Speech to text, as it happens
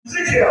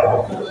here?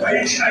 Are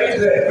you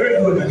there?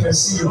 Very good. I can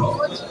see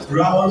your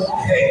round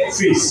head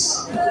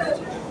face.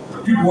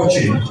 Keep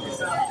watching.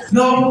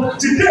 Now,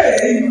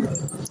 today,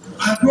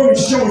 I'm going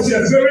to share with you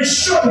a very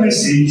short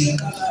message,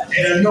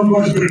 and I know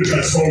God's going to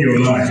transform your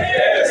life.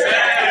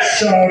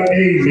 Shout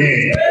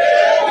amen.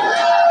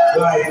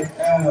 Like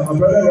my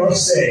brother Rob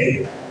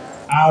said,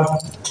 I've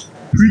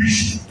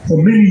preached for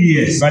many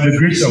years by the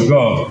grace of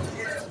God.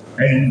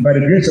 And by the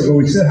grace of God,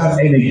 we still have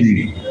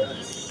energy.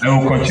 And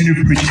we'll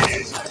continue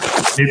preaching.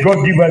 May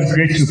God give us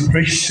grace to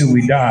preach till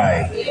we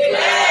die.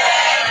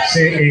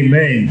 Say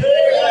amen.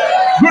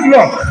 Good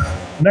luck.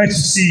 Nice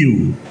to see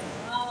you.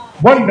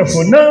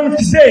 Wonderful. Now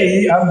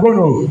today I'm going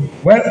to,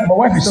 well, my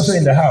wife is also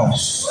in the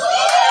house.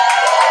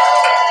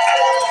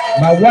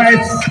 My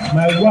wife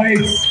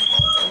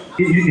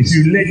is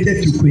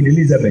related to Queen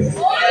Elizabeth.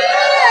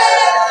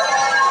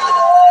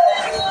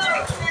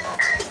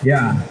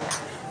 Yeah.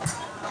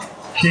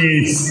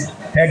 She's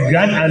her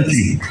grand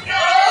auntie.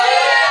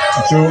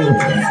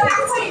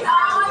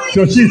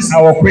 So she's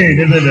our queen,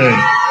 isn't it?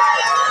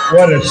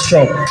 What a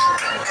shock.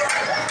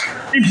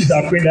 If she's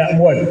our queen, I'm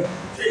what?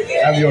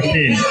 I'm your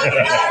king.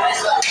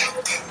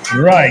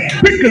 Right.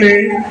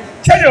 Quickly,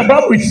 turn your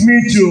back with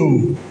me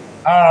to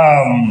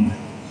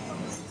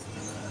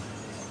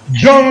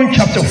John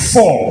chapter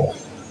 4.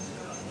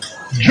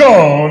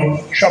 John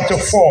chapter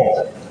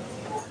 4.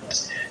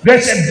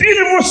 There's a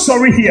beautiful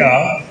story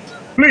here.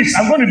 Please,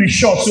 I'm going to be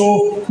short,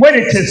 so when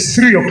it is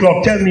 3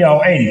 o'clock, tell me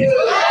I'll end.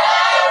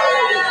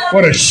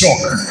 What a shock.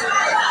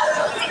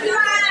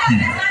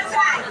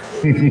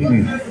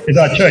 It's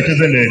our church,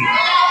 isn't it?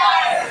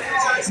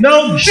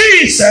 Now,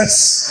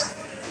 Jesus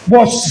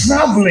was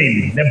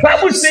traveling. The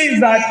Bible says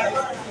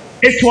that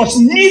it was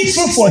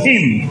needful for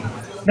him.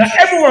 Now,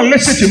 everyone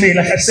listen to me.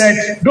 Like I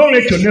said, don't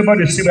let your neighbor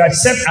deceive you.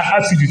 Except I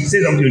ask you to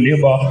say something to your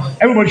neighbor.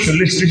 Everybody should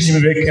listen to me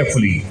very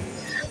carefully.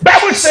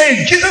 Bible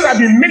says Jesus had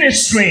been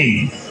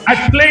ministering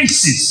at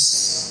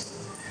places,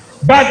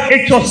 but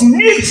it was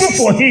needful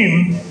for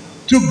him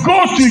to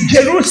go to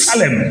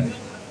Jerusalem,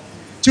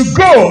 to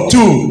go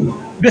to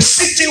the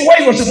city where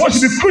he was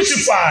supposed to be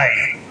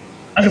crucified.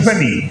 He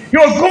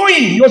was going,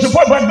 he was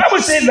supposed, but the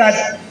Bible says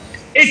that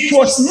it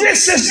was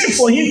necessary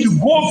for him to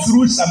go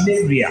through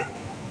Samaria.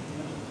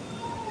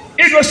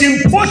 It was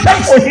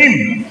important for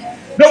him.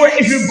 That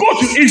if you go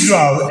to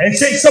Israel and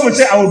say, someone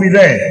say, I will be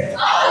there.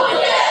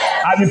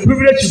 I've been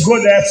privileged to go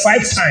there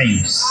 5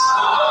 times.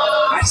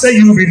 I say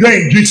you will be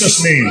there in Jesus'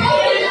 name.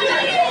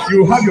 You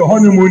will have your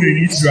honeymoon in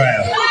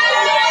Israel.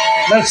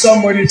 Let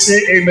somebody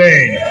say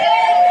amen.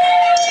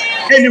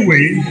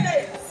 Anyway,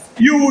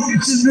 you would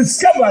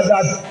discover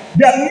that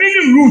there are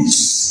many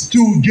routes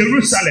to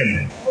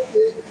Jerusalem.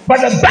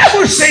 But the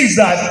Bible says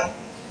that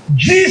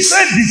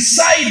Jesus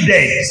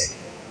decided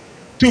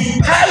to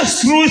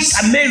pass through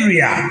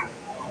Samaria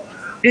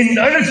in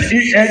order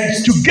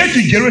to get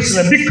to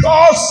Jerusalem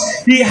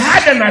because he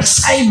had an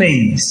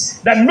assignment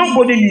that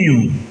nobody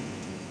knew.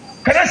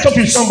 Can I talk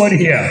to somebody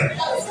here?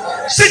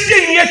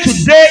 Sitting here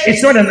today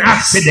is not an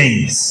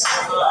accident.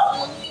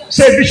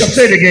 Say, Bishop,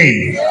 say it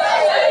again.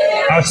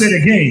 I'll say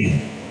it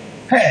again.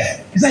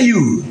 Hey, is that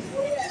you?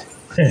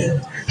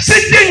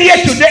 Sitting here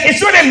today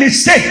is not a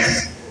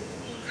mistake.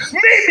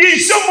 Maybe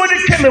somebody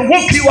came and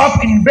woke you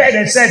up in bed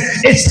and said,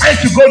 it's time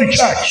to go to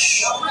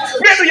church.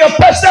 Maybe your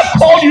pastor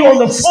called you on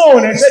the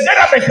phone and said, get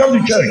up and come to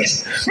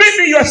church.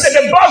 Maybe you said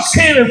the boss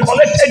came and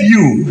collected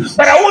you.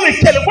 But I want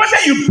to tell you,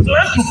 whether you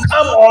plan to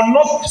come or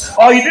not,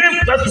 or you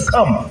didn't plan to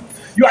come,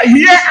 you are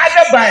here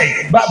either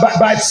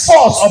by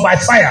force or by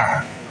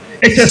fire.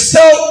 It is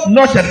still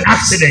not an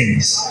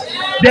accident.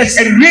 There's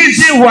a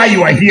reason why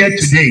you are here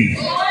today.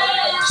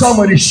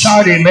 Somebody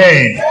shout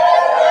amen.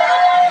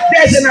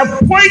 There's an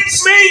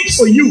appointment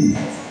for you.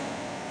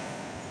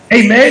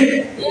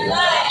 Amen.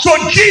 So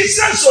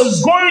Jesus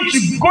was going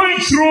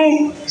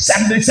through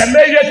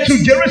Samaria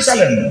to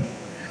Jerusalem.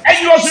 And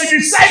he was with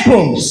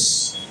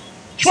disciples.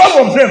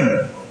 12 of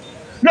them.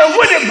 Now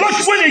when they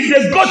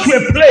got to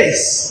a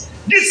place,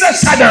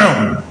 Jesus sat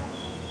down.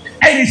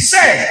 And he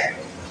said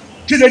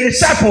to the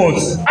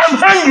disciples, I'm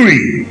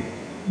hungry.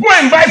 Go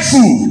and buy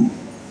food.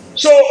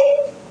 So,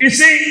 you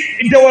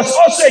see, there was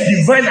also a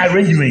divine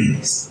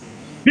arrangement.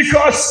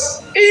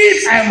 Because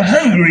if I'm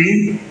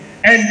hungry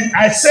and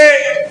I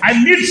say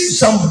I need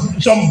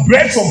some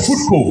bread from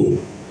Food Co,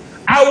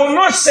 I will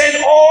not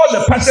send all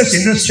the pastors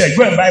in this church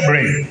go and buy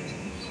bread.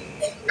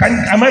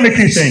 Am I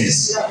making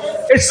sense?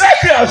 It's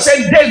likely I'll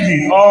send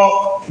David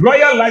or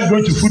Royal Life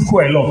going to Food Co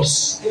a lot.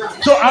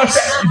 So I'll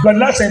say, but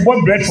last time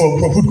bought bread for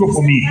Food Co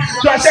for me.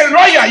 So I said,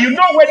 Royal, you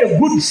know where the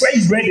good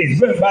fresh bread is.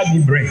 Go and buy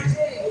me bread.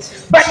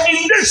 But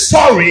in this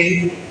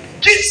story,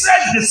 Jesus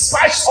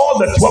dispatched all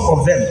the 12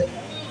 of them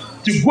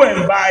to go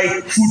and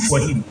buy food for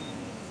him.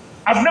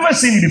 I've never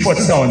seen it before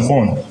since I was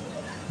born.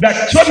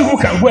 That 12 people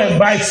can go and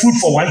buy food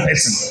for one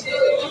person.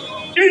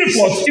 Even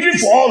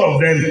for all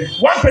of them,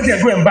 one person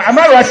can go and buy. Am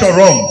I right or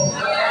wrong?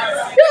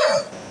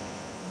 Yeah.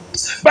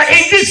 But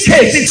in this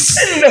case, it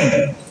sent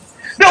them.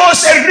 There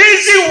was a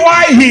reason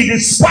why he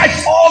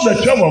dispatched all the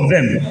 12 of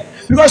them.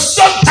 Because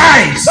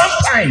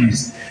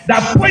sometimes The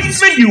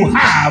appointment you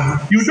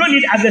have, you don't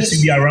need others to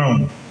be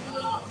around.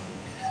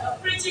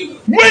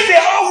 When they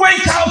all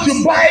went out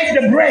to buy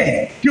the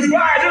bread,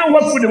 I don't know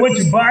what food they went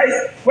to buy,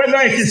 whether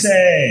it is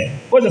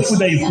what's the food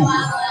that you cook?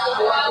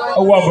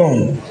 A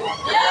wagon.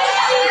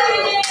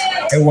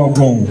 A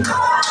wagon.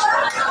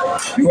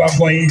 You are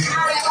going.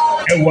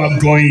 A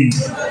wagon.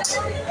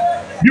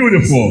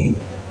 Beautiful.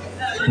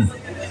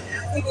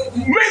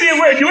 When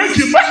you went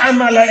to buy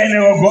amala and a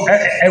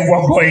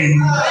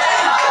wagon.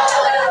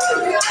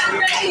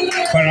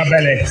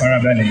 Parabele.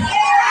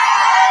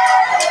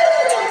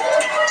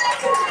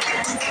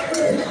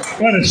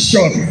 What a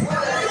shock.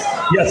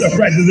 You're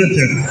surprised, isn't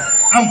it?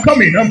 I'm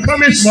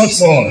coming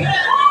small.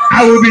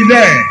 I will be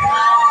there.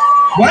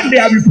 One day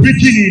I'll be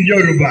preaching in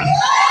Yoruba.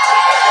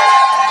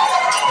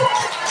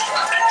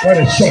 What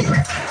a shock.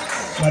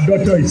 My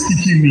daughter is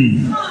teaching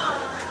me.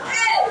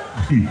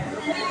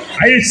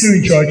 Are you still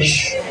in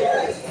church?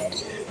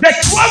 The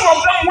 12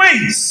 of them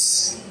went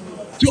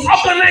to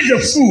organize the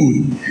food.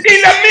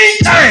 In the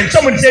meantime,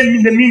 somebody said,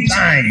 in the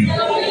meantime.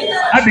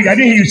 I didn't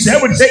hear you say,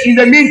 somebody said, in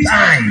the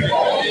meantime.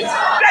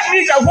 That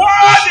means that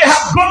while they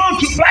have gone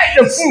to buy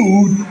the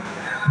food,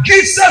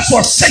 Jesus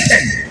was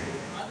sitting.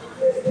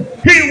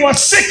 He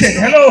was sitting.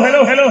 Hello.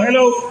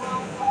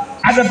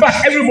 At the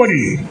back,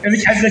 everybody.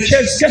 At the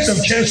chairs, get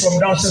some chairs from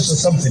downstairs or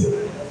something.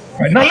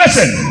 Right now,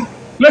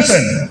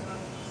 listen.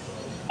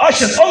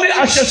 Ushers, only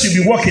ushers should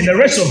be walking. The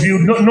rest of you,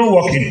 no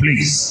walking,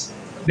 please.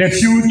 There are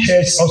few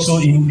chairs also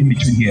in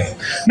between here.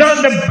 Now,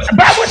 the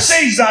Bible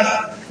says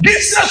that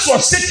Jesus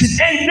was sitting,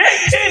 and then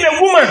came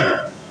a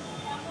woman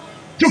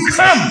to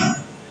come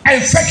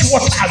and fetch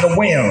water at the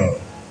well.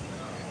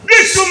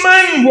 This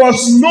woman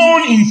was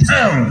known in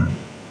town.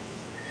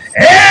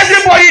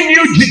 Everybody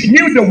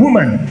knew the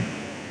woman.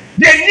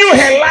 They knew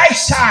her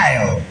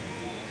lifestyle.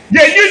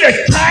 They knew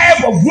the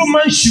type of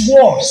woman she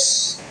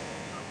was,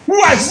 who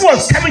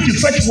was coming to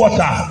fetch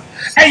water.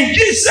 And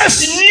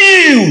Jesus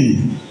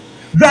knew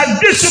that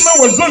this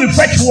woman was going to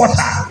fetch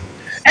water.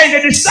 And the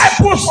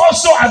disciples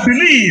also, I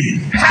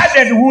believe, had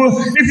that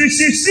if you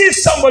see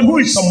someone who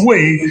is some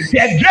way,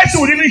 their dress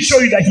would even show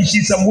you that he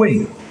is some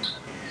way.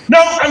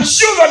 Now, I'm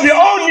sure that they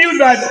all knew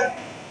that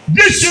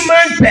this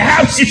woman,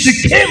 perhaps if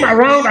she came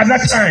around at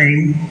that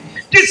time,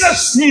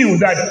 Jesus knew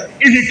that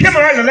if he came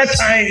around at that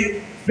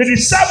time, the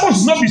disciples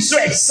would not be so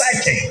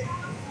excited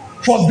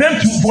for her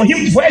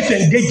to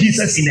engage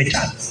Jesus in a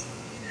chat.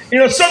 You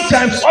know,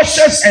 sometimes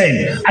ushers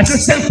and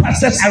assistant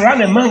pastors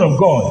around a man of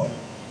God,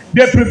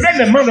 they prevent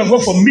the man of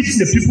God from meeting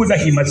the people that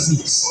he must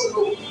meet.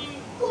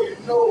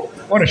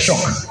 What a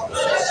shock.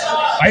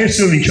 Are you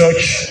still in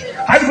church?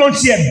 Have you gone to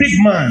see a big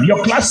man,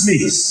 your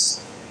classmates,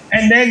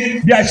 and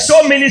then there are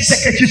so many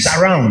secretaries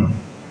around,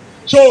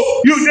 so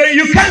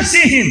you can't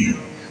see him.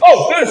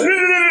 Oh, when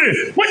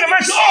the man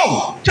says,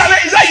 "Oh, Charlie,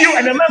 is that you?"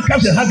 and the man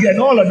comes and hugs you, and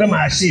all of them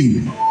are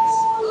ashamed.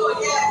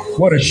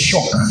 What a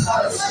shock.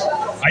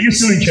 Are you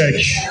still in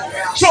church?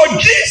 So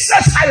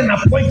Jesus had an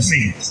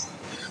appointment,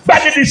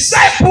 but the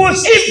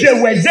disciples, if they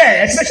were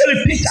there,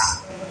 especially Peter,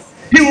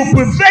 he would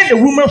prevent the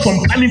woman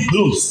from coming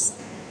close.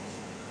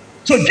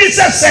 So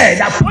Jesus said,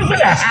 the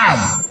appointment I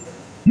have,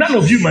 none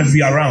of you must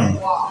be around,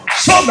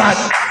 so that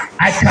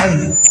I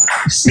can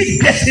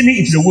speak destiny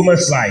into the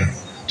woman's life.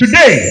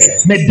 Today,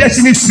 may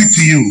destiny speak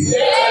to you.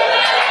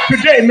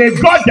 Today, may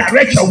God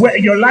direct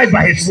your life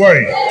by his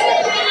word.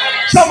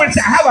 Somebody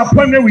say, I have an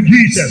appointment with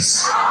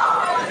Jesus.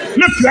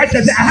 Look right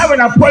and say, I have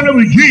an appointment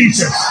with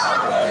Jesus.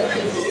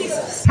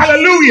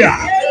 Hallelujah.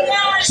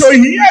 So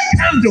here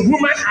comes the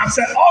woman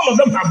after all of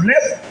them have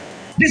left.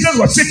 Jesus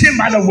was sitting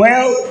by the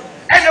well.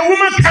 And the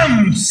woman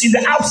comes in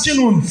the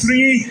afternoon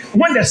 3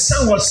 when the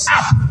sun was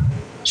up.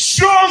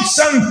 Strong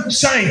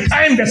sunshine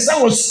time, the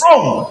sun was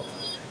strong.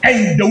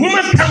 And the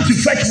woman comes to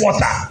fetch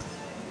water.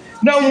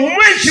 Now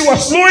when she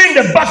was throwing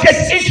the bucket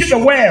into the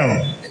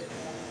well,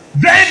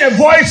 then a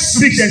voice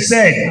speaks and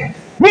said,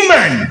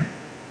 "Woman,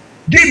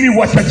 give me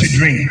water to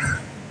drink."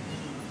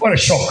 What a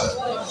shock.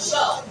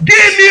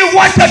 Give me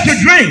water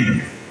to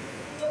drink.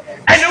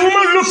 And the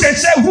woman looks and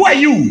says, "Who are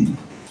you?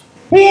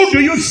 Who do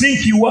you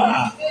think you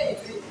are?"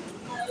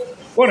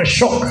 What a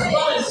shock.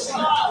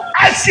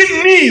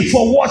 Asking me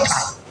for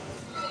water.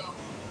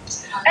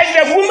 And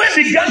the woman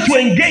began to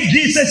engage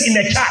Jesus in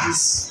a chat.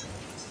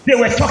 They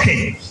were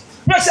talking.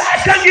 But said, "I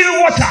can't give you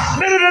water."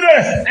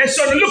 No. And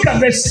so look at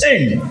verse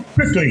 10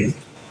 quickly.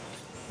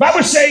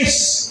 Bible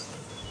says,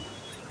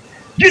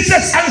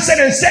 Jesus answered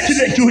and said to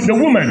the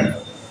woman,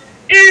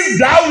 "If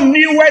thou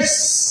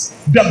knewest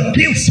the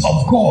gift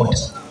of God,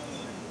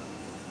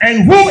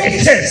 and who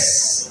it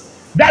is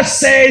that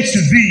says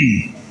to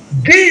thee,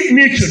 'Give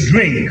me to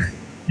drink,'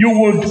 you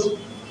would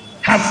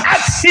have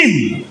asked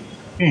him,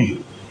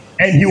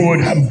 and he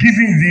would have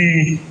given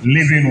thee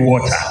living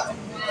water."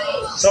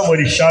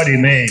 Somebody shout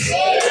amen.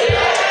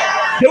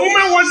 The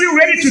woman wasn't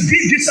ready to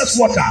give Jesus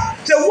water.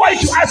 So why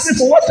you asking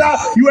for water?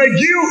 You are a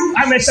Jew,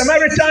 I'm a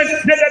Samaritan,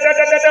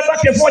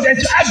 back and forth, and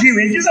to argue.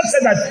 And Jesus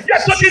said that you're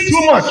talking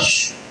too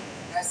much.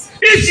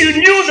 If you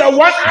knew the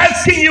one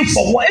asking you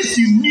for what, if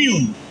you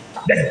knew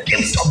the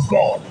gift of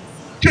God,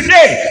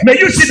 Today, may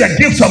you see the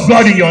gifts of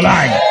God in your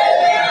life.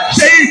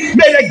 Say,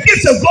 may the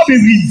gifts of God be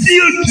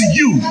revealed to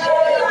you.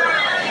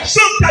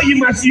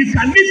 Sometimes you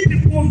can meet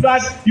people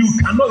that you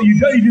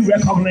don't even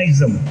recognize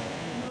them.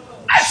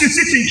 As you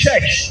sit in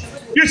church,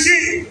 you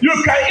see,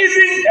 you can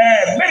even,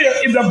 maybe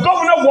if the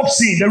governor walks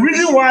in, the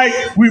reason why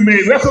we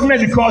may recognize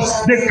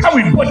because they come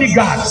with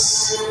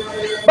bodyguards.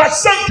 But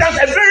sometimes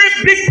a very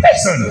big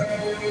person,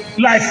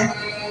 like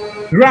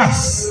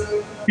Ras,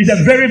 is a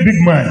very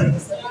big man.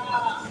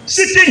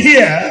 Sitting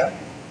here,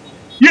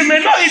 you may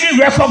not even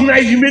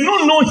recognize, you may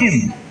not know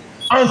him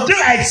until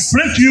I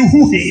explain to you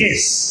who he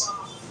is.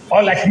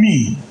 Or like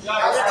me.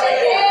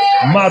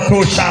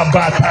 Mato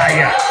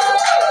Shabataya.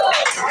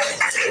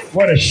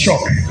 What a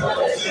shock.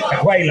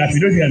 Why you laugh? You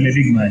don't think I'm a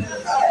big man.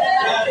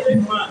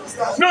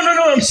 No,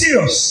 I'm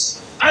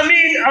serious. I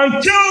mean,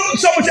 until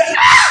someone says,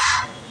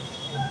 ah!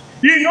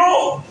 You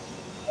know,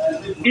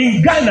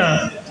 in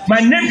Ghana, my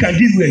name can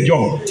give you a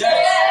job.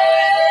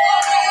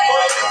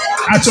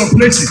 At some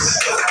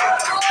places.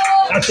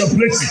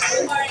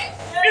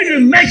 If you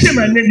mention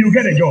my name, you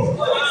get a job.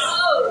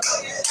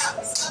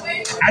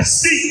 I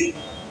see.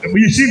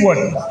 You see what?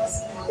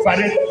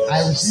 Father,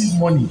 I receive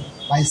money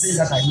by saying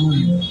that I know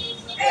you.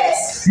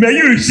 May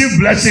you receive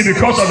blessing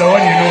because of the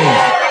one you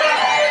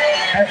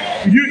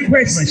know.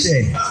 Where's my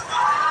share?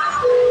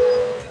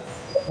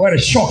 What a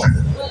shock.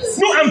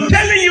 No, I'm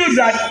telling you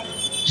that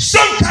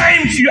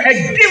sometimes a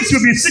gift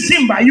will be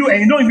sitting by you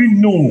and you don't even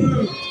know.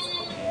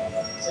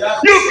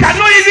 You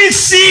cannot even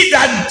see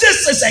that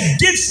this is a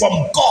gift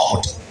from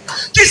God.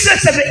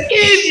 Jesus said,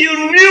 if you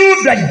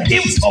knew the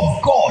gift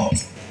of God,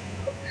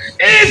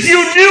 if you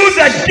knew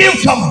the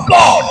gift of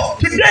God,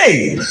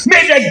 today,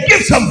 may the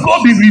gift of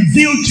God be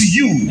revealed to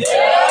you.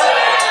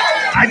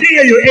 I didn't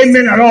hear your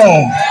amen at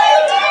all.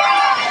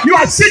 You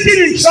are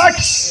sitting in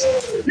church.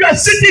 You are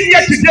sitting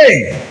here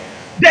today.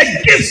 The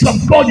gift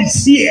of God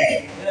is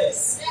here.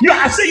 You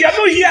are saying you are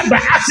not here by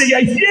accident. You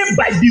are here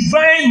by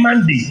divine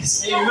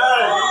mandate.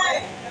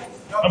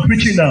 I'm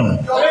preaching now.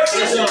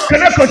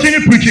 Can I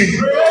continue preaching?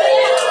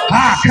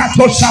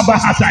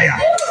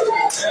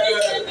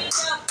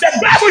 The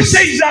Bible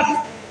says that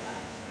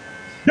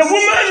the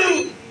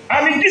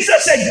woman,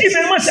 Jesus said, give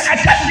him. I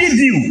can't give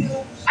you.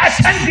 I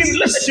can't give.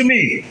 Listen to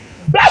me.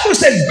 Bible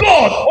says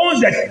God owns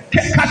the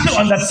cattle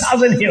on the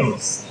 1,000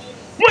 hills.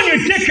 When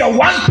you take your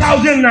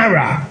 1,000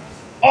 naira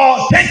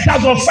or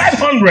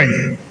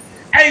 10,500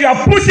 and you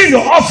are putting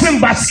your offering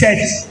basket,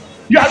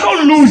 you are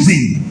not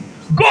losing.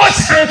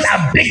 God's hands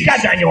are bigger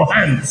than your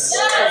hands.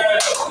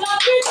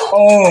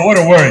 Oh, what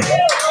a word.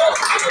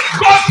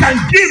 God can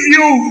give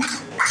you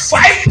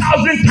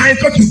 5,000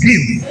 times what you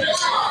give.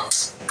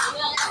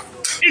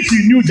 If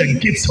you knew the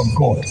gifts of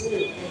God.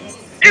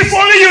 If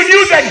only you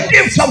knew the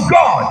gifts of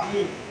God.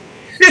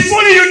 If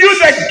only you knew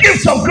the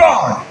gifts of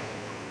God.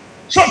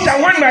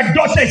 Sometimes when my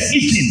daughter is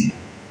eating,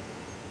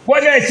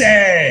 whether it's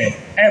a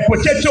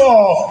potato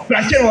or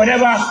plantain or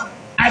whatever,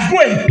 I go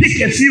and pick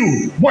a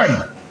few.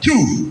 1,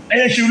 2. And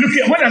then she'll look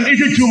at, when I'm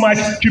eating too much,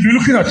 she'll be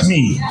looking at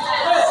me.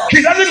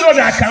 She doesn't know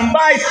that I can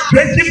buy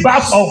 20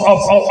 bags of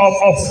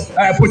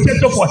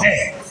potato for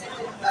her.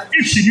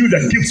 If she knew the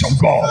gifts of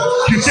God,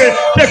 she'd say,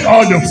 take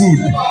all the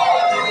food.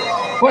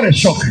 What a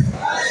shock.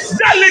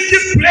 That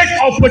little plate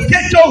of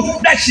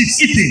potato that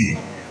she's eating,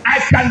 I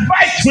can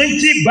buy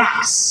 20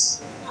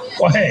 bags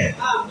for her.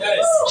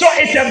 So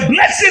it's a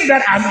blessing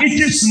that I'm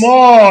eating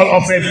small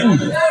of her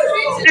food.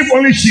 If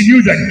only she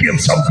knew the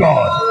gifts of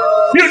God.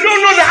 You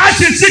don't know that as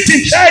you sit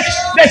in church,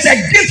 there's a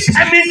gift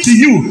coming to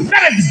you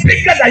that is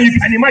bigger than you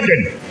can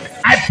imagine.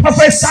 I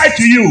prophesy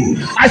to you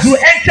as you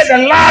enter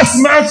the last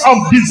month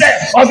of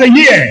the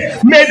year,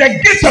 may the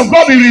gift of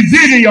God be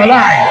revealed in your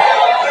life.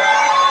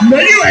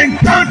 May you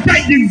encounter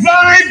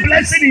divine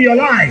blessing in your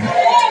life.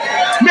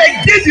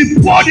 May gift be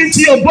poured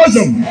into your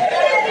bosom.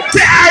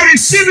 Say, I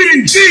receive it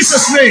in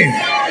Jesus' name.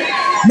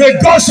 May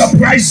God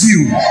surprise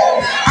you.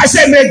 I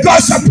said, may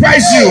God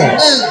surprise you.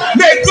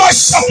 May God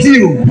shock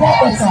you.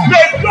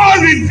 May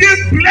God reveal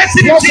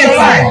blessing into your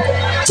life.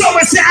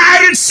 Someone say,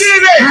 I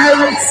receive it.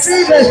 I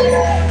receive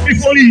it.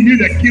 If only you knew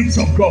the gifts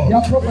of God.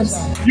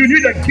 You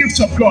knew the gifts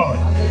of God.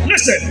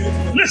 Listen.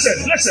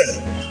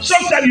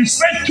 Sometimes you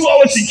spend 2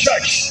 hours in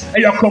church and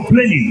you're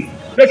complaining.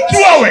 The 2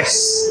 hours,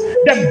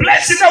 the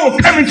blessing that will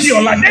come into your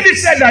life. David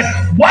said that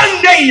one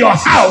day in your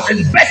house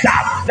is better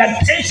than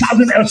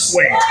 10,000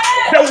 elsewhere.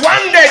 The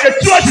one day, the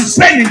 2 hours you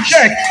spend in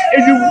church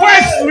is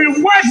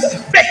worth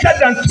better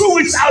than 2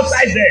 weeks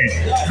outside there.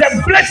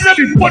 The blessing that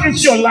will put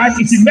into your life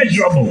is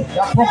immeasurable.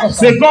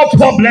 May God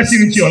pour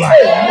blessing into your life.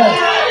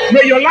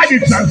 May your life be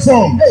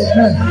transformed.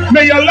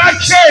 May your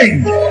life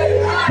change.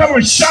 Come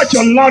and shout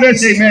your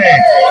loudest amen.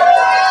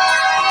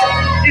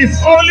 If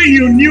only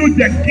you knew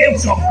the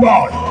gifts of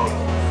God.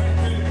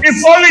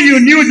 If only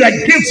you knew the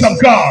gifts of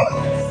God.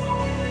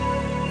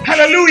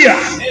 Hallelujah.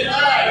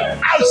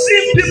 I've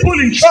seen people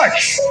in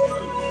church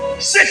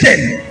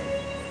sitting.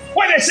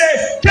 When they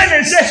say, can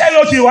they say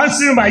hello to one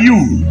sitting by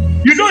you?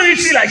 You don't even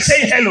feel like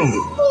saying hello.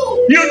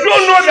 You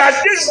don't know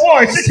that this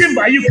boy sitting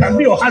by you can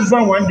be your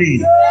husband one day.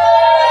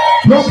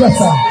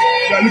 Professor.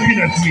 You are looking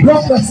at me.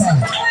 Prophesy.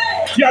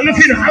 You are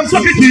looking at I'm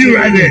talking to you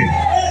right there.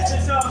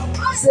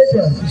 Say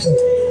that, Bishop.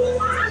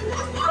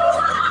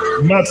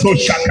 Mato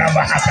Shaka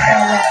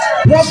Bahataya.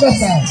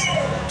 Prophesy.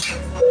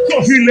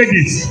 Some of you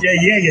ladies, yeah.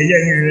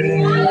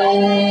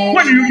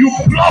 When you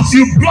bluff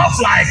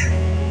like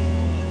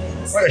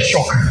what a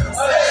shock.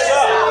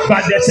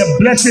 But there's a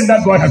blessing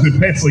that God has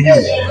prepared for you.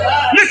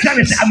 Look at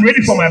me, say, I'm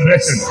ready for my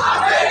blessing.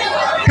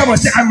 Come on,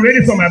 say, I'm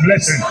ready for my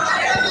blessing.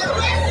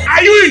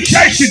 Are you in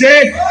church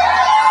today?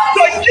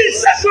 So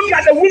Jesus looked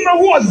at the woman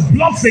who was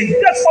bluffing,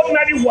 just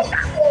ordinary water.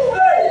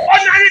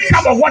 Ordinary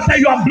cup of water,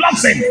 you are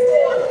bluffing.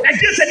 And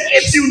Jesus said,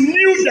 if you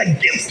knew the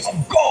gift of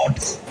God,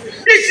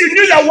 if you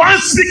knew that one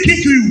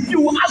speaking to you, you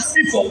will ask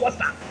me for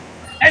water.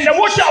 And the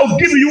water I'll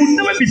give you, you will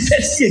never be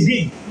thirsty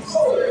again.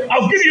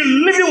 I'll give you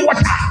living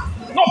water,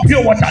 not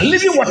pure water,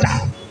 living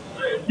water.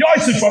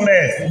 Yours is from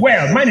a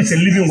well, mine is a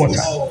living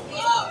water.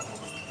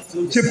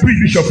 Say, preach,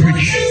 Bishop,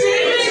 preach.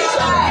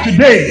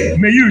 Today,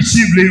 may you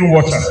receive living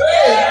water.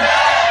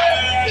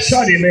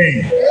 Shout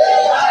amen.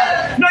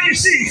 Now you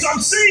see, so I'm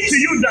saying to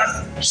you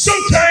that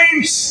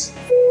sometimes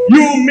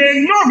you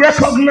may not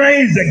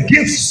recognize the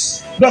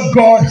gifts that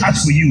God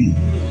has for you.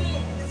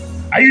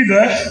 Are you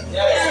there?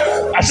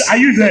 I said, are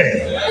you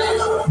there?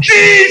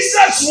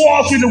 Jesus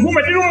was with the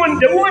woman. The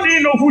woman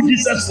didn't know who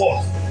Jesus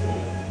was.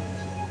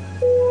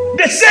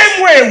 The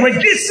same way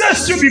when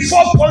Jesus stood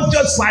before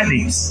Pontius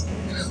Pilate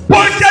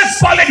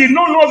did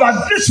not know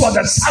that this was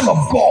the Son of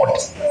God.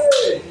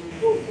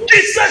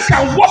 Jesus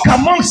can walk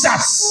amongst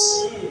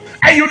us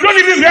and you don't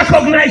even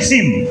recognize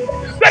him.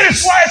 That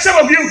is why some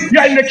of you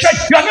are in the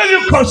church, you are not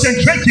even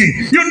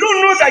concentrating. You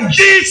don't know that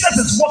Jesus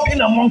is walking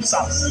amongst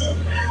us.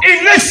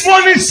 In this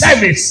morning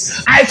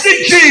service, I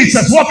see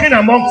Jesus walking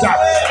amongst us.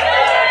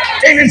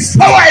 In his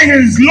power, in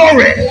his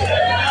glory,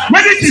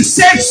 ready to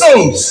save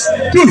souls,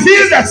 to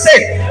heal the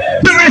sick,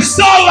 to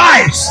restore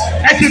lives,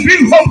 and to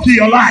bring hope to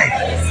your life.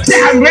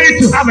 Say, I'm ready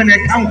to have an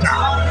encounter.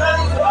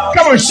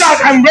 Come on, shout,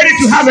 I'm ready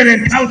to have an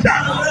encounter.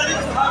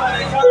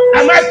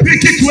 Am I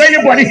preaching to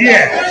anybody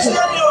here?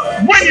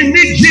 When you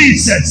meet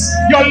Jesus,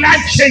 your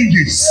life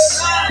changes.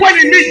 When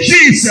you meet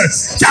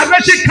Jesus,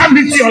 salvation comes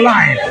into your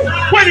life.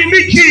 When you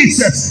meet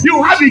Jesus,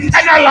 you have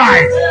eternal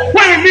life.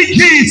 When you meet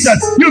Jesus,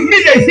 you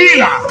meet a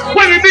healer.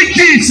 When you meet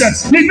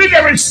Jesus, you meet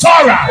a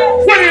restorer.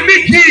 When you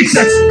meet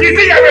Jesus, you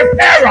meet a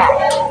repairer.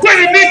 When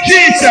you meet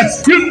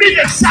Jesus, you meet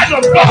the Son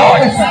of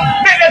God.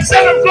 May the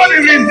Son of God be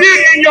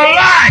revealed in your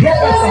life.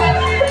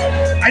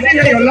 I didn't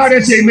hear your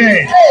loudest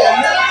amen.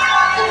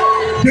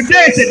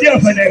 Today is a day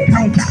of an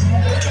encounter.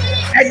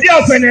 A day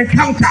of an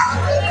encounter.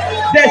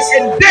 There's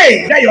a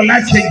day that your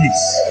life changes.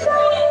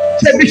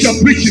 Say, Bishop,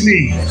 preach to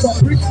me.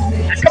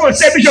 Come on,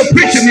 say, Bishop,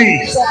 preach to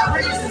me.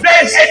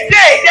 There's a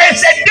day.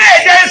 There's a day.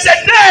 There's a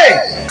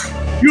day.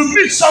 You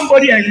meet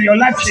somebody and your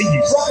life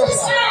changes.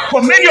 For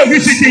many of you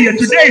sitting here,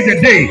 today is the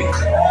day.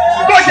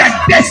 God has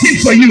destined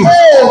for you.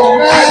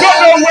 I don't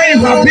know where you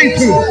have been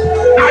through.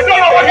 I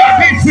don't know what you have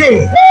been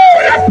through.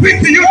 But I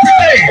preach to you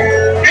today.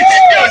 It's a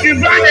day of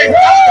divine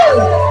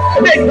encounter.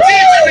 May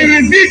Jesus be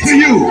revealed to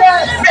you.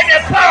 May the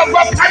power of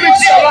God come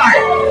into your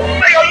life.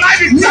 May your life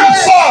be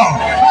transformed.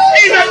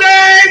 In the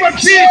name of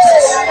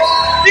Jesus.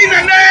 In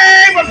the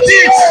name of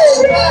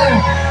Jesus.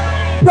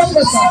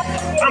 Prophesy.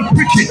 I'm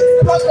preaching.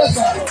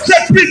 Prophesy. Say,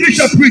 preach,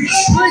 Bishop, preach.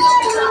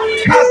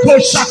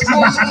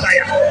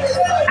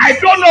 I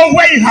don't know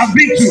where you have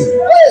been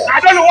to. I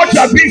don't know what you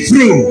have been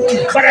through.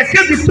 But I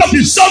came to talk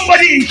to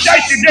somebody in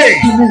church today.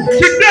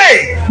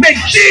 Today, may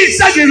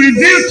Jesus be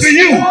revealed to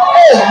you.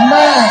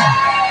 Amen.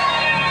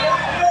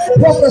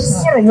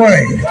 Prophesy. What a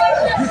word.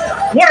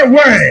 What a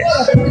word.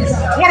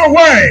 What a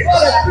word.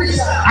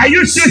 Are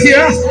you still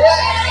here?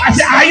 I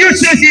said, are you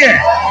still here?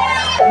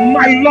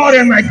 My Lord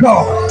and my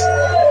God.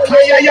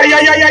 Yeah.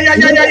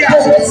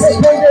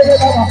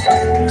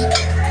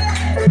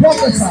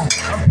 Prophesy.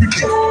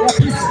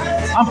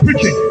 I'm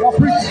preaching.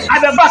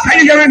 At the back, are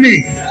you hearing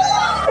me?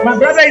 My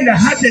brother in the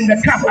hat and the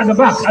cap at the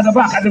back, at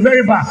the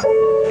very back.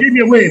 Give me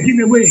a wave.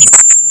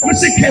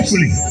 Listen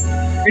carefully.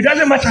 It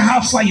doesn't matter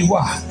how far you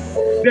are.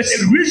 There's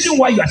a reason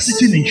why you are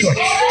sitting in church.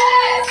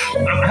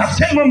 I have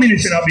 10 more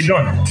minutes and I'll be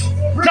done.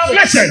 Now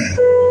listen.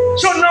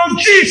 So now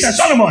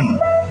Solomon,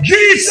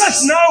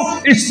 Jesus now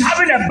is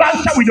having a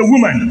banter with the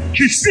woman.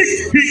 She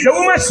speaks. The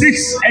woman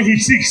speaks and he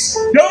speaks.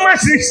 The woman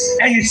speaks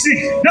and he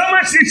speaks. The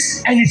woman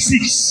speaks and he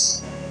speaks.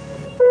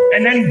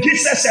 And then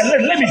Jesus said,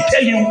 let me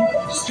tell you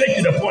straight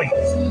to the point.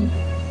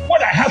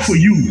 What I have for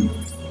you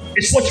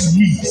is what you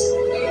need.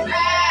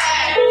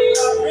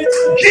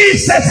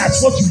 Jesus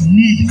has what you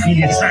need in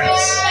his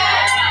hands.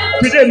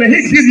 Today, may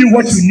he give you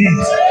what you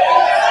need.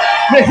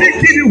 May he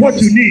give you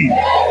what you need.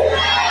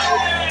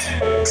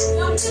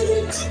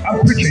 I'm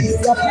preaching. I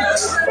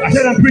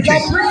said I'm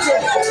preaching.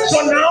 So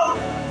now,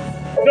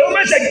 the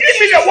woman said, give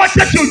me the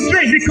water to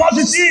drink. Because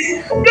you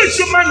see, this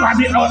woman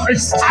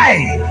is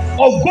tired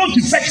of going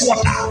to fetch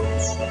water.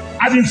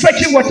 I've been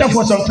fetching water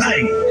for some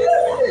time.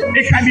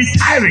 It can be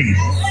tiring.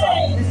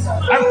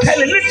 I'm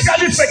telling you,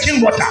 literally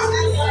fetching water.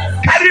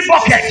 Carry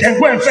bucket and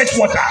go and fetch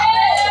water.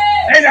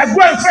 And I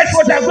go and fetch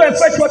water,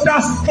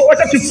 for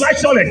water to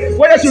flush toilet,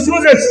 water to do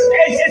this.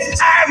 It's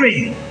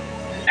tiring.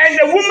 And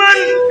the woman,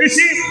 you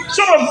see,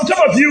 some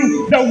of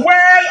you, the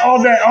well or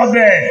the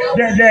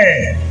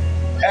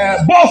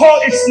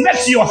borehole is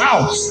next to your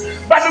house,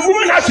 but the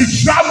woman has to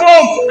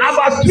travel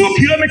about 2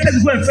 kilometers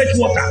to go and fetch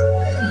water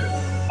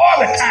all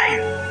the time,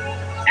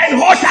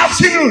 and hot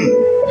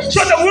afternoon.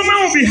 So the woman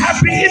will be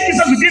happy if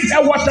Jesus will give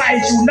her water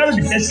and she will never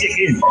be thirsty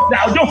again.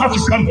 That I don't have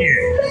to come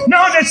here.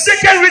 Now the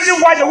second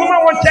reason why the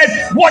woman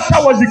wanted water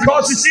was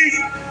because, you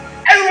see,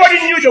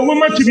 everybody knew the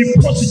woman to be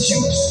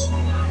prostitutes.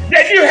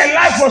 They knew her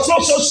life was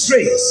also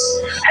straight.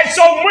 And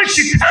so when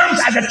she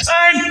comes at the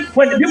time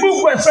when the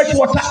people go and fetch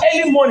water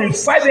early morning,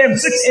 5 a.m.,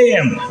 6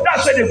 a.m.,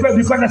 that's where they go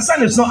because the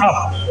sun is not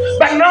up.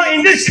 But now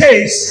in this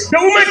case, the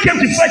woman came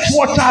to fetch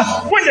water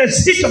when the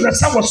heat of the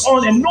sun was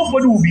on and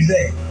nobody will be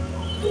there.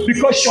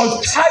 Because she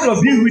was tired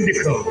of being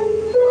ridiculed.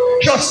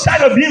 She was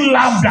tired of being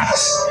laughed at.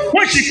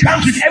 When she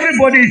comes with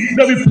everybody,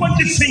 they'll be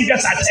pointing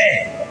fingers at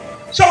her.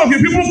 Some of you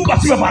people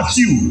gossip about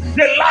you.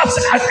 They laugh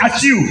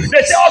at you.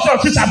 They say all sorts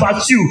of things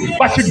about you.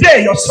 But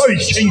today, your story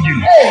is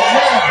changing.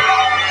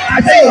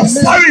 I say your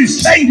story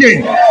is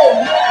changing.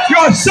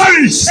 Your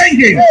story is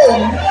changing.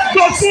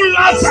 Those who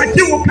laugh at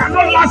you who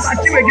cannot laugh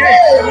at you again.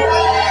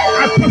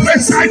 I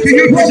prophesy to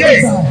you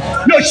today.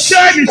 Your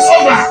shame is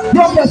over.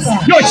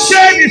 Your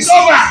shame is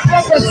over.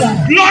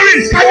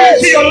 Glory is coming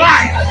to your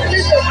life.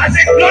 I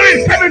say glory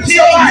is coming to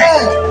your life.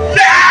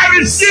 Say I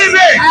receive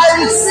it.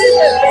 I receive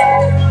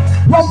it.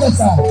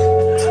 Prophesy.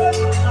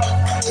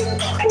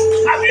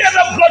 Have you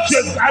ever got to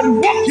and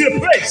walked to a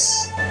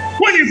place?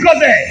 When you go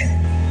there,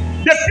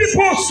 the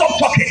people stop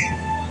talking.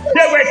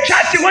 They were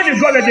chatting. When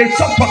you go there, they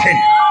stop talking.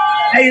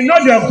 And you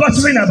know they are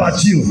gossiping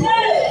about you.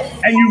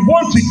 And you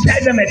want to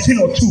tell them a thing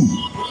or two,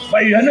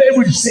 but you are not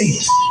able to say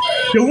it.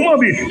 The woman will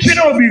be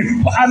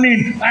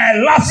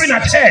laughing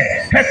at her.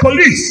 Her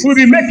colleagues will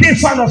be making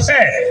fun of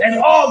her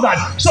and all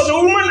that. So the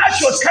woman, as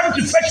she was coming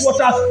to fetch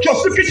water, she was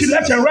looking to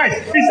left and right.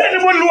 Is there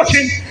anybody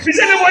watching? Is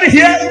there anybody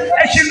here?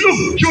 And she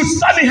looked. She would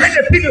stand behind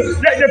the pillar,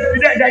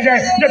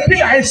 the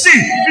pillar and see.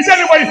 Is there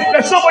anybody?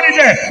 There's nobody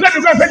there. Let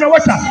me go and fetch my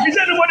water. Is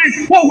there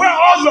anybody? Well, where are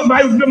all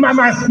my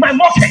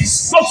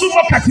mockers? Those who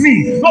mock at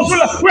me. Those who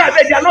where are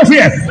they? They are not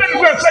here. Let me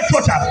go and fetch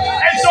water.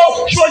 And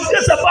so she was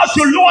just about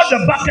to lower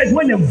the bucket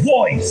when a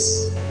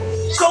voice.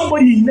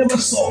 Somebody he never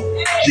saw.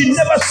 She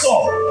never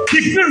saw. He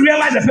didn't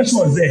realize the person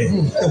was there.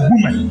 The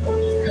woman.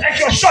 And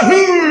she was shocked.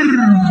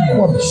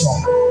 What a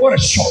shock. What a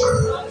shock.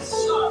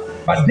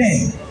 But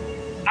then,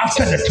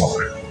 after the talk,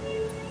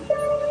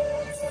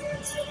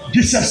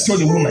 Jesus told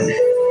the woman,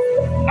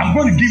 I'm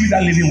going to give you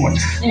that living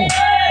water.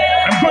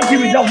 I'm going to give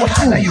you that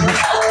water that you want.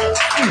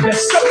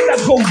 There's something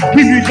that God will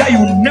give you that you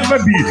will never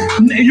be.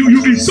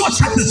 You'll be so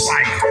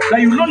satisfied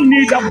that you don't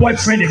need that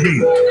boyfriend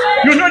again.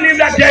 You don't need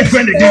that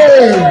girlfriend again.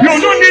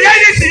 You don't need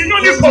anything. You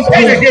don't need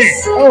cocaine again.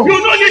 You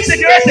don't need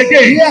cigarettes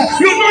again.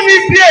 You don't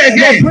need beer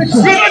again.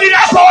 You don't need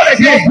alcohol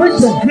again.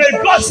 May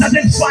God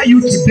satisfy you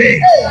today.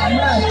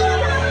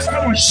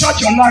 Come on, shut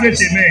your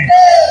loudest amen.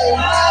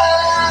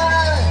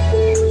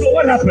 So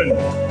what happened?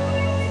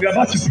 We're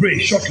about to pray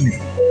shortly.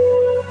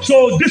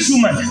 So this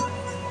woman,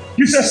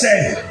 Jesus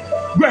said,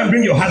 go and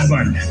bring your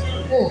husband.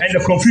 And the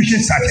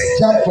confusion started.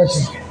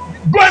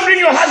 Go and bring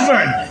your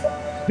husband.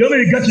 The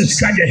only got to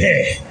scratch your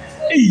hair.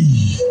 Hey,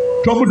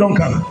 trouble don't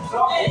come.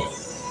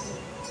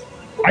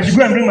 I should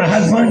go and bring my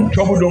husband,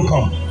 trouble don't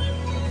come.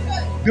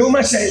 The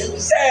woman said,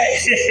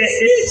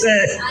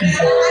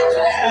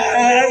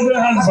 I'm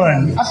your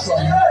husband.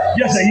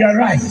 Yes, sir, you're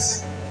right.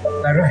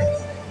 You're right.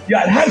 You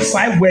had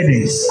 5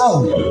 weddings.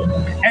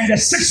 And the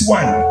 6th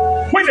one,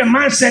 when the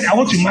man said, I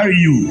want to marry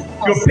you,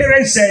 your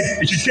parents said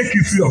they should take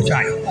you free of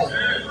charge.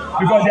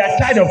 Because they are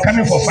tired of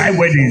coming for 5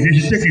 weddings. They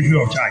should take you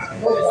free of charge.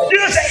 You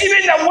know, say,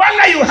 even the one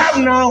that you have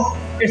now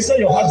is not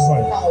your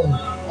husband.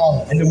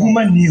 And the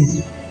woman knew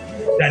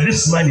that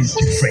this man is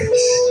different.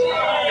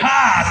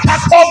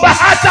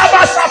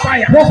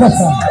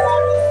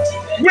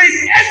 With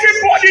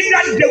everybody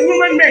that the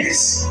woman met,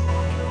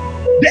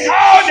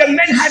 all the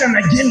men had an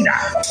agenda.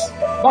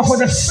 But for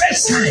the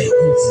first time,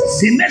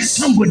 they met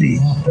somebody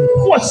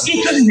who was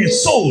interested in her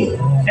soul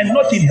and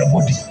not in her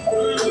body.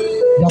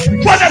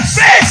 For the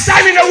first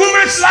time in a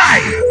woman's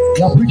life,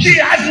 she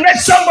has met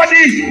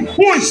somebody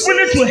who is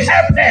willing to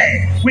help her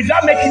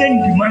without making any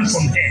demand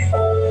from her.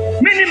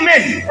 Many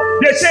men,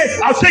 they say,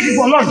 I'll take you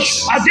for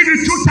lunch. I'll give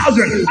you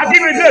 2,000. I'll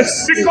give you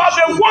this. Because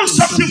they want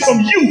something from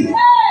you.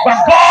 But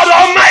God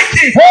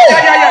Almighty.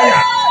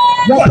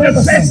 For the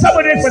first,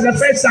 somebody for the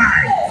first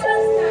time.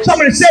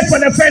 Somebody say for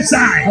the first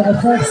time.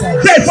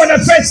 Say for the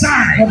first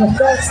time.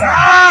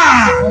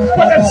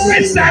 For the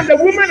first time, the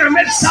woman I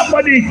met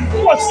somebody who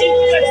was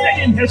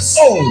interested in her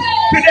soul.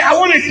 Today, I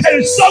want to tell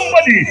you,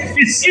 somebody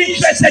is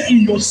interested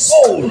in your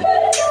soul.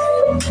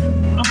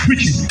 I'm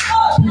preaching.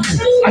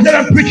 I said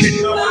I'm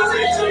preaching.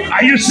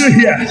 Are you still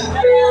here?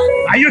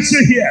 Are you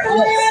still here?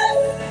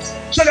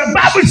 So the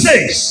Bible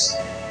says,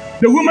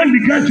 the woman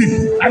began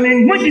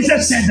to, when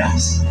Jesus said that,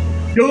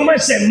 the woman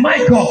said, my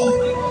God,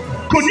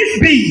 could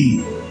it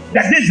be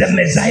that this is the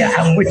Messiah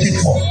I'm waiting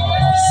for.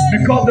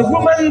 Because the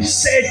woman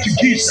said to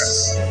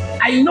Jesus,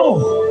 I know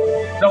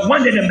that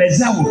one day the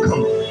Messiah will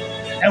come.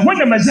 And when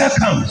the Messiah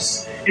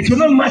comes, it will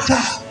not matter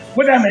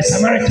whether I'm a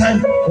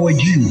Samaritan or a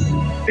Jew.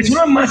 It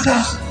will not matter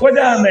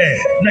whether I'm a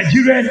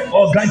Nigerian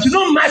or Ghanaian. It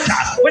will not matter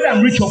whether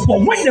I'm rich or poor.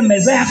 When the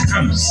Messiah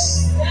comes,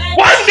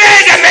 one day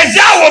the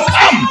Messiah will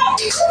come.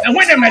 And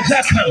when the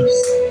Messiah comes,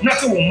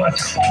 nothing will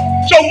matter.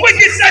 So when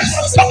Jesus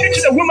was talking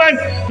to the woman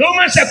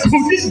said,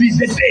 could this be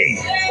the day?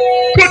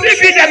 Could it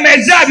be the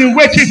Messiah I've been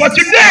waiting for?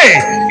 Today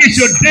is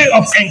your day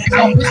of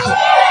encounter.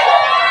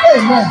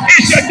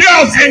 It's your day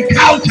of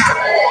encounter.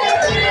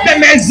 The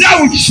Messiah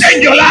will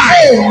change your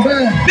life.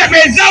 The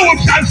Messiah will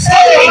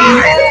transform your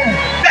life.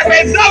 The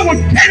Messiah will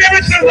turn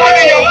everything around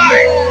in your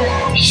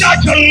life.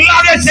 Shout your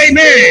loudest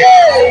amen.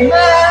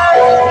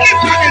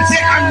 Lift up and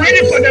say, I'm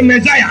ready for the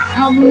Messiah.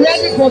 I'm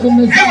ready for the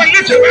Messiah. Everyone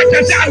lift your right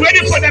and say, I'm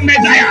ready for the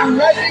Messiah. I'm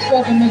ready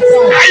for the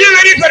Messiah. Are you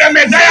ready for the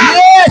Messiah?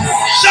 Yes.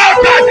 Shout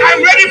out, I'm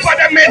ready for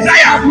the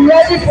Messiah. I'm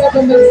ready for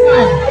the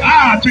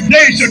Messiah.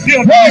 Today is your day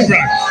of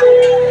deliverance.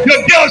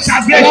 Your day of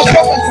salvation.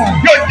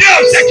 Your day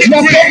of setting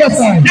free.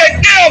 Your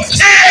day of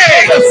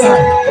change.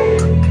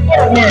 What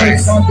a word.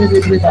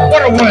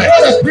 What a word.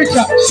 What a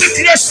preacher.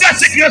 Sickness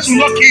will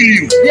not kill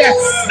you. Yes.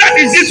 That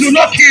disease will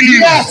not kill you.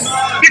 Yes.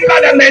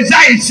 Because the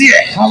Messiah is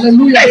here.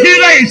 Hallelujah. The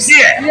healer is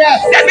here. Yes.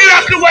 The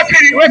miracle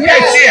worker is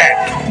here.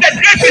 The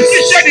great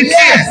physician is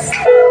here.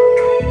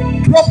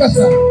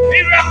 Professor.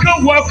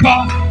 Miracle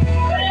worker.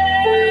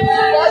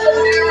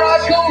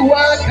 Miracle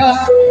worker.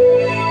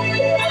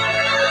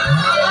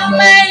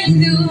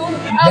 Do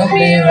a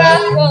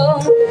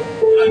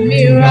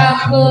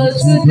miracle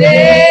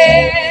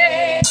today.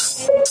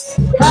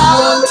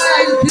 Come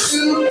and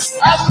do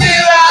a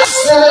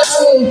miracle today.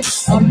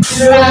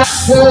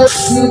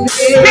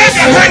 Raise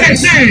your hand and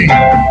sing.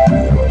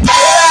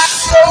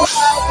 Miracle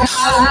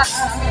worker.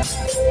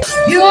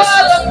 You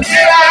are the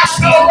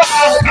miracle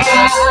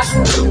worker.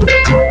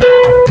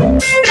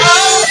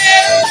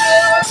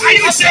 Are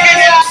you singing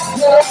it?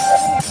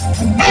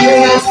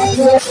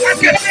 I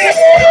can hear it.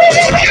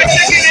 Are you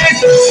singing it?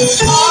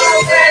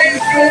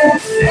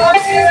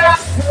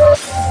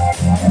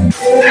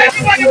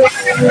 Everybody want to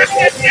do it.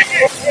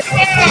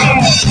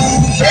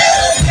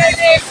 Sing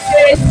it.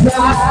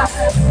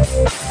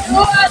 You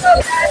are the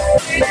best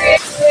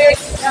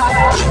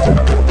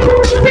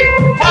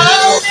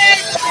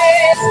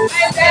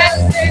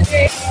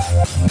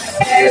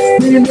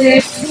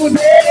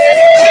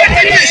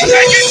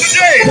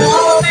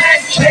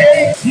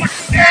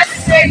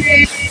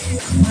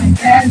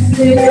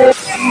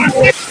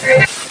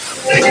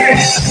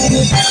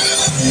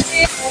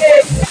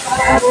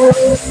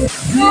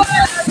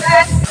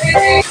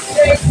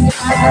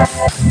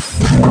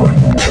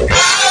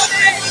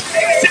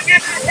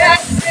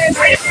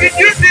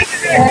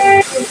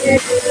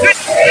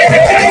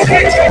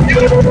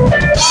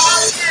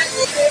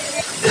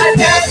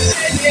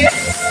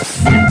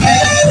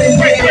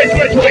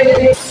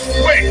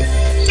Wait.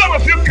 Some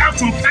of you come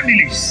from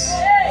families.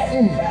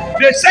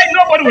 They say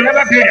nobody will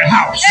ever build a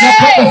house.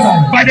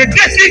 But the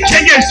destiny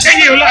changer is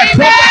changing your life.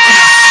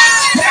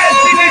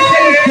 Destiny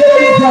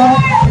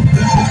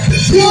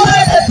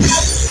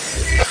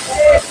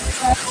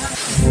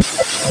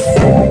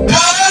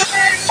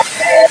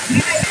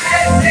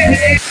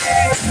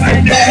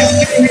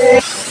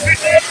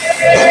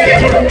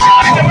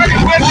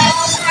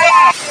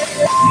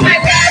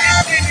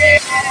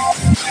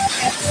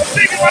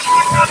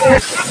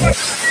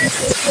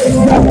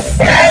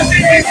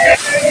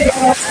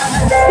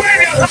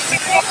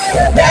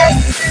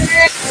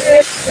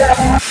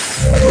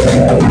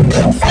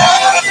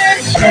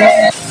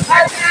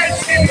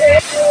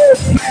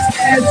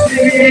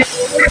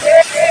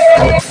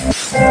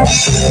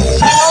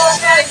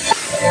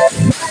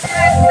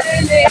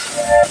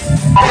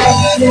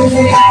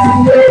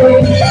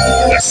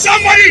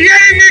Somebody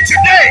hearing me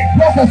today.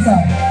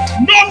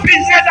 No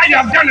business that you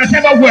have done has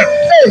ever worked.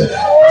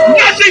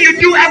 Nothing you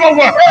do ever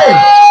work.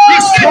 You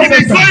seem to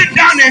be going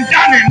down and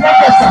down and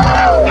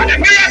down. But the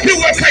miracle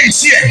worker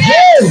is here.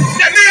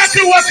 The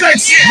miracle worker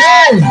is here.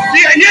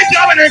 You are here to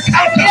have an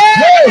encounter.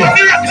 The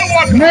miracle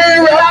worker.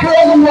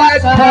 Miracle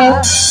worker. Come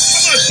on,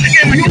 sing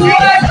it. You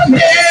are the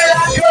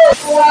miracle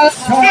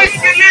worker. Do you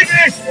believe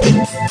it?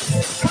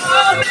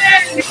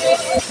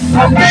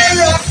 A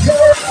miracle.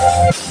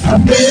 A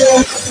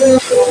miracle.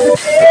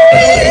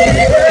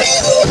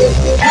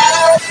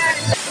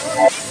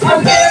 A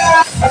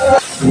miracle.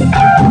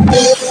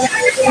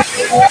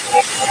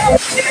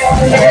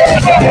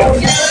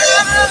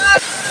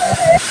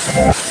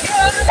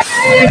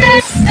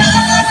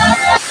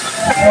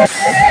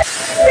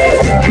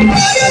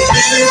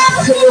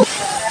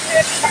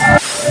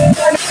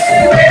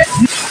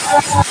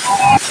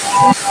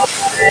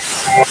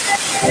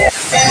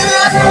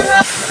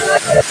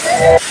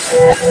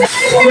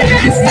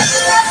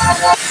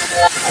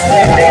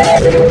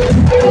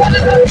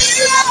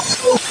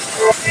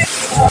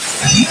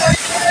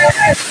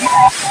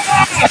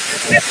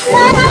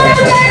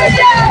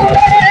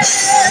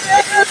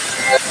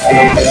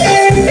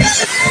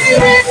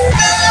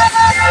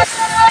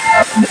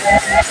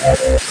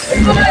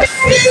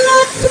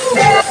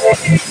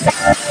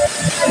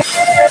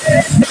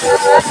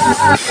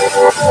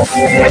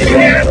 Are you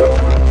here?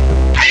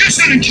 Are you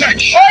still in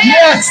church?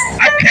 Yes.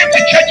 I came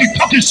to church to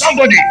talk to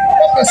somebody.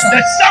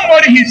 That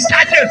somebody he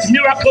started as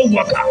miracle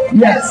worker.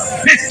 Yes.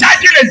 He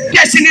started as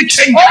destiny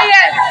changer. Oh,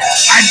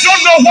 yes. I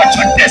don't know what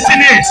your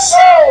destiny is.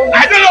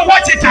 I don't know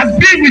what it has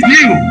been with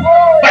you.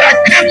 But I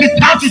came to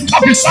town to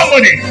talk to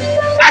somebody.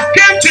 I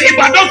came to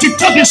Ibadan to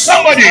talk to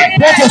somebody.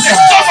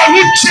 Someone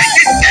who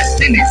changes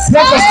destiny.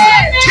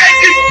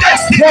 Changes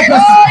destiny.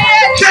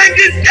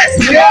 Changes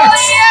destiny.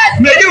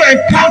 May you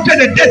encounter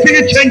the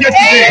destiny changer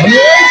today.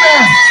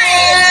 Amen.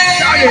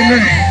 Shout amen.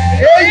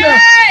 Amen.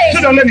 So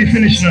now let me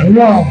finish now.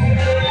 Wow.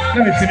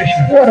 Let me finish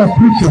now. What a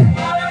preacher.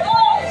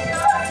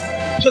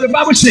 So the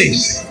Bible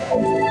says,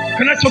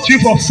 can I talk to you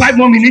for 5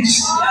 more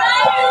minutes?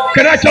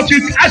 Can I talk to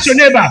you? Ask your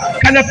neighbor,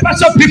 can a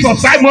pastor preach for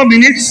 5 more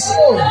minutes?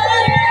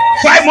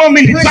 5 more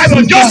minutes. 5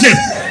 more. Joseph,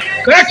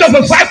 can I talk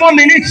for 5 more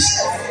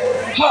minutes?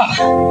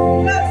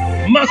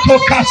 Mato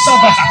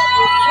Kasabaha.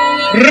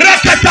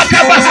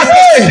 Rakatakabaha.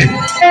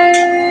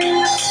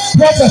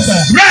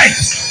 Prophesy. Right.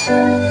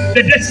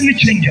 The destiny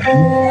changer.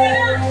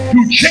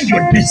 You change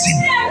your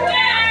destiny.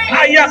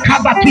 Haya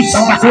kabatu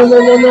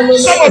sabaha.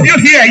 Some of you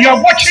here, you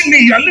are watching me,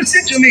 you are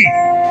listening to me.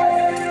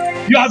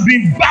 You have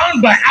been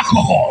bound by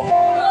alcohol,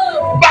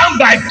 bound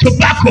by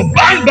tobacco,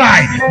 bound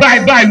by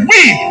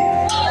weed.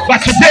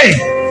 But today,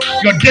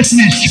 your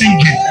destiny is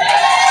changing.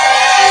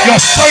 Your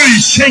story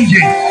is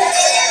changing.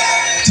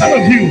 Some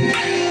of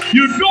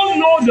you don't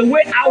know the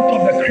way out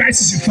of the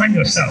crisis you find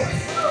yourself.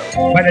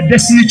 But the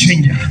destiny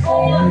changer,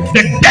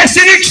 the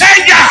destiny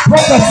changer,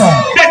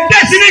 the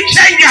destiny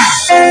changer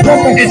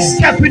is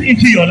stepping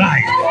into your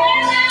life.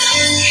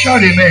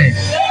 Shout amen.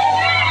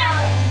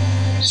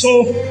 So,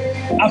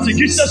 after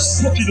Jesus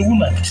spoke to the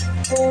woman,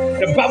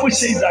 the Bible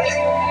says that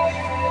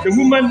the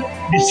woman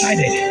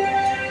decided.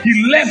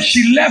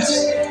 She left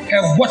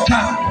her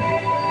water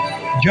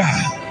jar.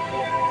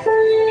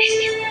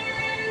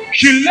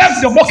 She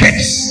left the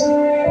buckets.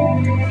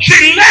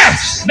 She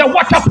left the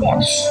water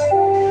pots.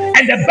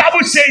 And the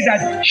Bible says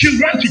that she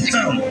ran to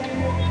town.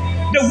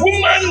 The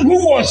woman who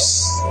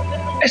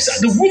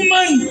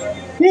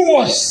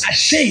was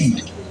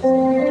ashamed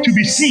to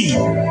be seen.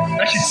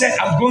 And she said,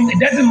 it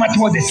doesn't matter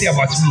what they say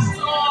about me.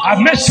 I've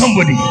met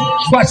somebody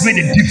who has made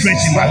a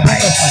difference in my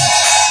life.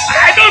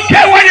 I don't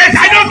care what it is.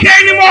 I don't care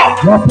anymore.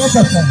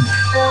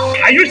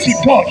 I used to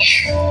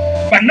dodge.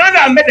 But now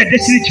that I met the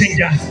destiny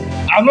changer,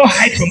 I'll not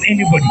hide from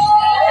anybody.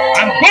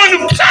 I'm going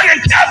to plan and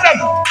tell them,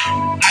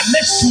 I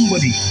met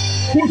somebody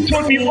who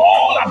told me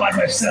all about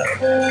myself.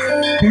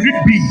 Could it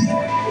be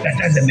that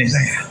that's the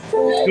Messiah?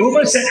 The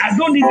woman said, I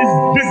don't need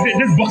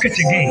this bucket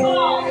again.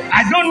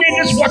 I don't need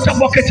this water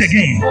bucket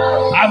again.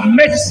 I've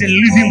met the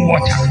living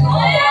water.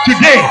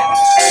 Today,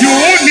 you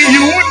won't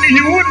need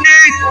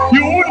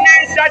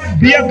that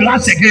beer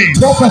glass again.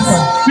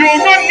 You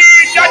will not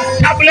need that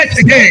tablet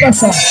again.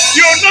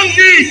 You will not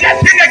need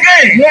that thing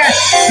again.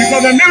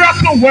 Because the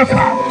miracle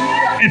worker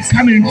is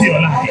coming into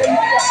your life.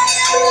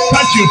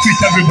 Touch your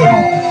feet,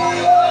 everybody.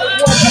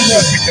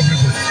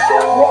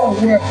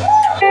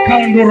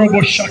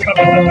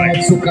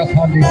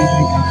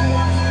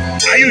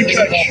 Are you in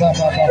church?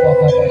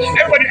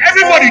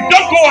 Everybody,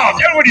 don't go out.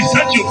 Everybody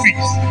stand to your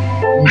feet.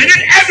 I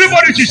need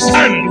everybody to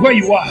stand where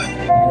you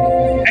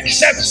are.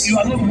 Except you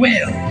are not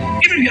well.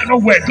 Even if you are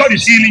not well, God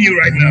is healing you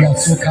right now.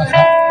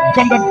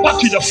 From the back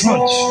to the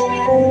front,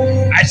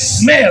 I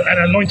smell an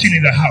anointing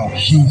in the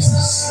house.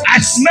 Jesus. I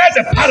smell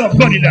the power of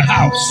God in the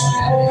house.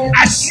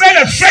 I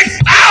smell a fresh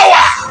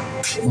power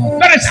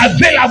that is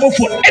available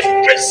for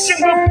every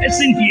single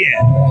person here.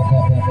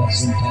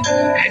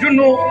 I don't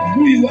know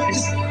who you are.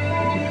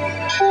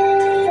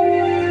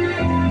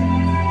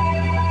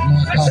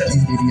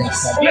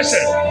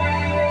 Listen.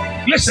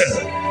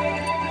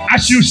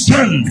 As you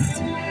stand,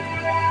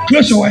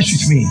 close your eyes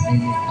with me.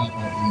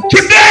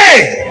 Today,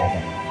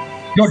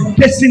 your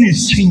destiny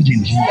is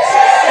changing.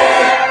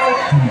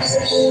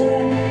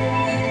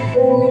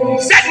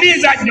 That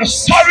means that your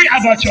story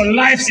about your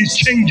life is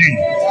changing.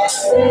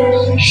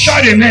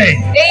 Shout amen.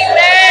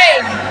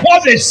 Amen.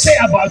 What they say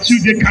about you,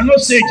 they cannot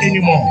say it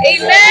anymore.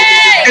 Amen.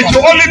 It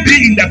will only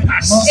be in the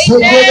past.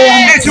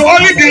 Amen. It will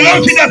only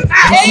belong to the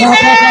past.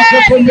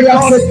 Amen.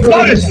 Because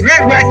God is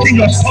rewriting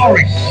your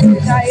story.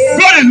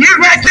 God is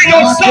rewriting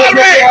your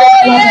story.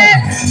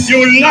 You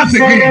will laugh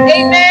again.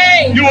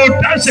 Amen. You will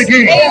dance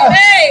again.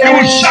 Amen. You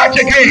will shout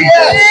again.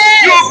 Amen.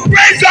 You will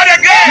praise God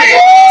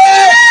again.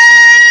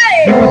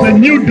 Because a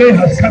new day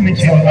has come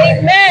into your life.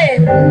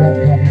 Amen.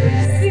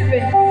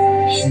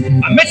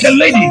 I met a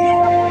lady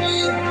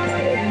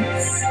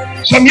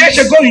some years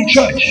ago in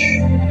church.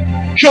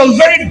 She was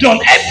very dull.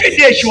 Every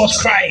day she was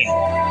crying.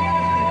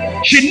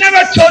 She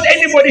never told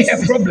anybody her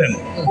problem.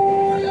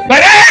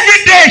 But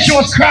every day she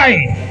was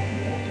crying.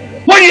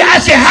 When you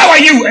ask her, how are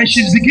you? And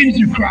she's beginning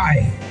to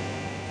cry.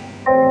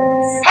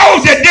 How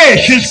was the day?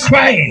 She's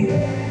crying.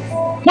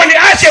 When you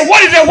ask her,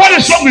 what is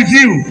wrong with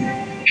you?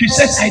 She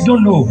says, I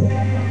don't know.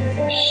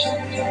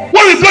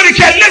 When we go to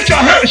church, lift your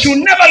hands. She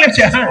will never lift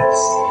her hands.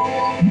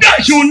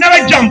 She will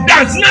never jump,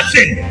 dance,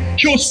 nothing.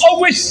 She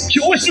always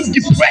looked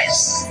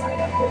depressed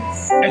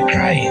and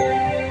crying.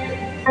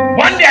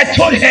 One day I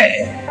told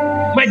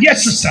her, my dear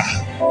sister,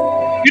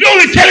 you don't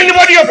want to tell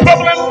anybody your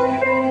problem.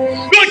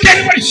 You don't tell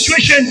anybody the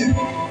situation.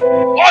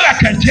 All I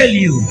can tell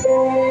you,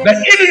 that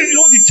even if you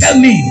don't want to tell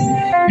me,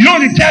 you don't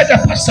want to tell the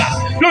pastor,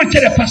 you don't want to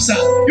tell the pastor,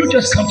 you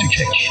just come to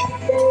church.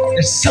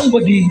 There's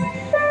somebody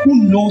who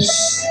knows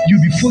you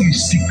before you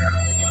speak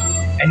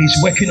and is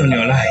working on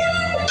your life.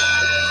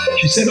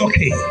 She said,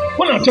 okay.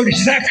 When I told her, she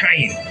started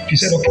crying. She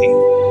said, okay.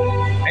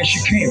 And she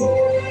came.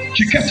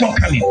 She kept on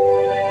coming.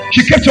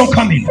 She kept on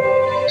coming.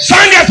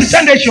 Sunday after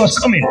Sunday, she was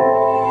coming.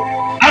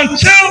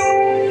 Until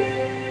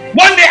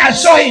one day I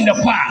saw her in the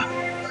choir.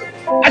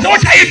 I said,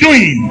 what are you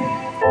doing?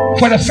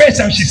 For the first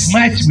time, she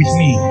smiled with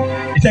me.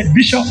 She said,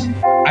 Bishop,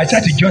 I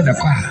tried to join the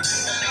choir.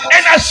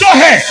 And I saw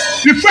her.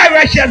 Before I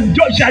realized she had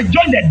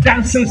joined the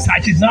dancing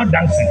side. She's now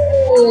dancing.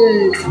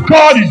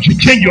 God is to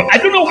change you. I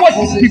don't know what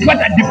is because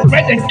I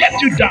depressed and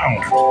kept you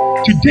down.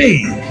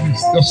 Today,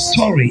 your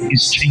story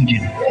is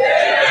changing.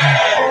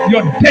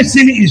 Your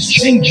destiny is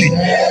changing.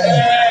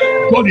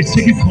 God is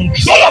taking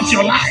control of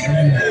your life.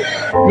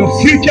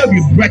 Your future will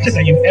be brighter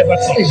than you ever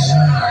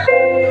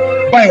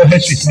thought. Bow your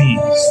heads with me.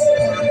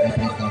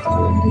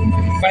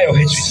 Bow your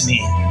heads with me.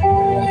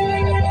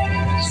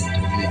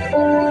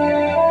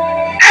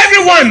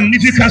 Everyone,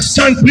 if you can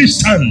stand, please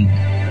stand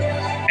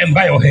and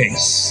bow your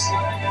heads.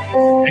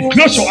 And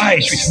close your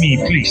eyes with me,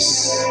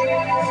 please.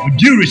 With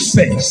due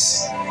respect.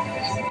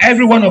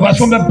 Every one of us,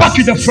 from the back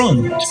to the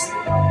front,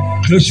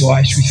 close your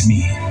eyes with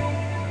me.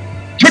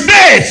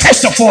 Today,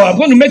 first of all, I'm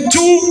going to make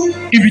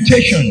 2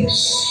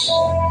 invitations.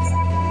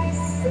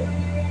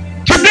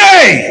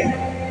 Today,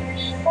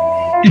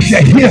 if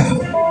you're here,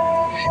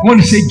 you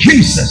want to say,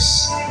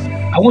 Jesus,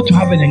 I want to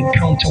have an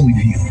encounter with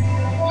you.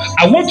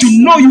 I want to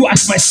know you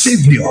as my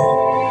Savior.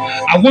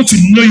 I want to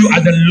know you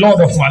as the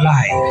Lord of my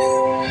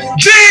life.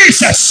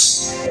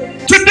 Jesus,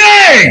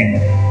 today,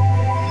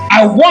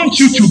 I want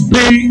you to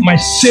be my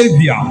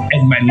Savior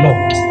and my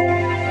Lord.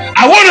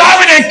 I want to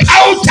have an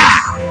encounter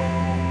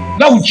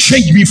that will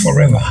change me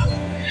forever.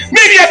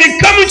 Maybe I've been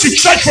coming to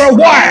church for a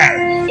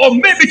while, or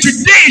maybe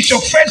today is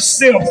your first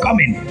day of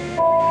coming.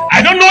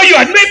 I don't know you,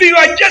 and maybe you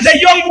are just a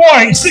young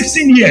boy,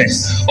 16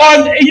 years,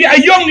 or a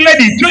young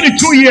lady,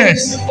 22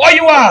 years, or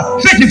you are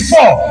 34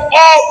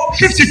 or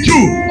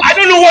 52. I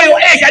don't know what your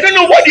age, I don't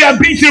know what you have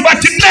been through,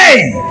 but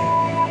today,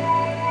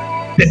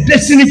 the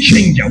destiny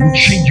changer will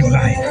change your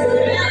life.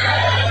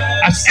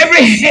 As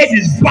every head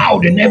is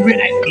bowed and every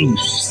eye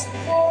closed,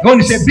 you're going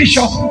to say,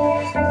 Bishop,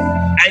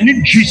 I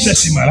need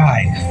Jesus in my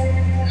life.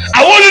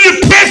 I want you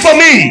to pray for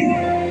me.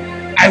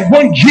 I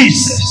want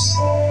Jesus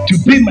to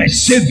be my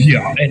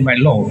Savior and my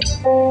Lord.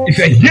 If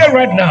you're here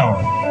right now,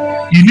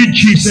 you need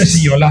Jesus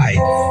in your life.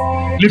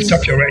 Lift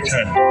up your right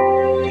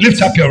hand.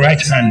 Lift up your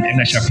right hand and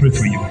I shall pray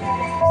for you.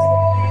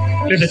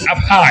 Lift it up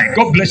high.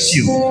 God bless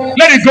you.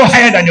 Let it go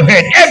higher than your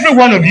head. Every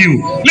one of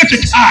you, lift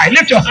it high.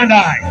 Lift your hand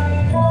high.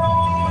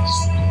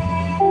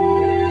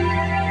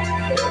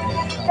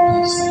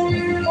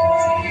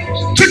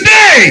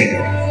 Today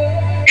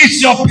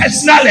is your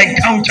personal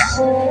encounter.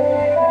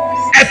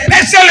 A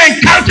personal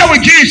encounter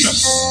with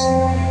Jesus.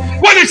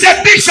 When you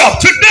say, Bishop,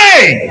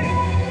 today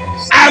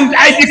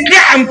I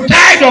declare I'm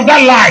tired of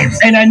that life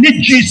and I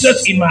need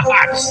Jesus in my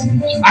heart.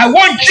 I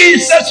want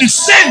Jesus to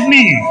save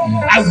me.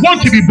 I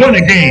want to be born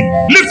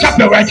again. Lift up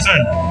your right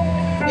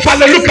hand.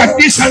 Father, look at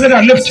these hands that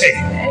are lifted.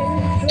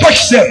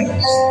 Touch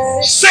them.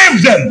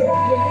 Save them.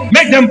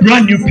 Make them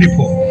brand new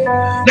people.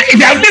 Now, if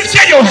you have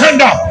lifted your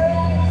hand up,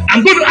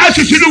 I'm going to ask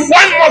you to do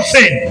one more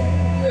thing.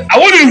 I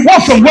want you to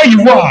walk from where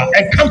you are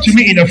and come to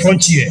me in the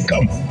frontier.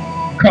 Come.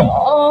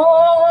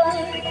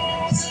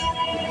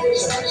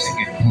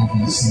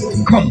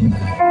 Come.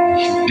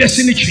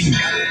 Destiny changer.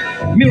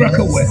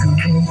 Miracle worker.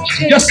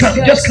 Just come.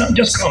 You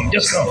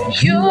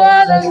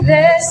are the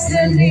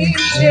destiny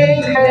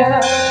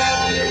changer.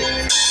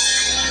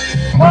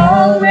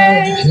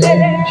 Always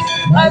change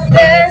my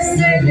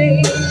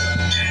destiny.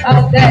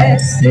 Our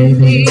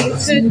destiny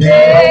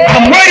today.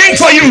 I'm waiting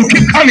for you.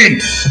 Keep coming.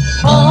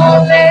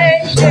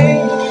 Always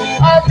change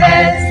our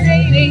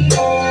destiny.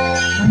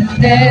 Our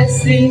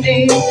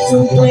destiny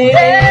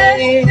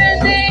today.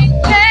 Destiny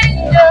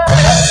changer.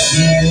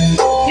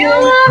 You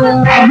are the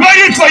I'm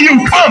waiting for you.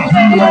 Come.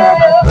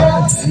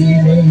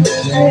 destiny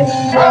changer.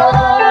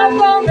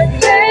 From the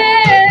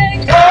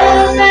change.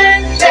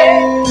 Always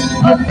change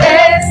our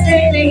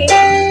destiny.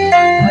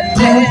 Our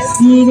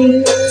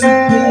destiny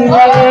today.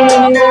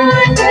 Always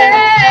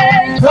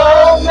change.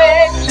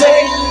 Always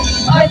change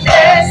our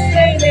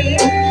destiny.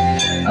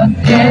 Our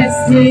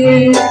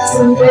destiny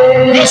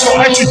today. Those who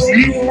are with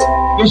me,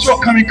 those who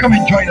are coming, come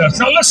and join us.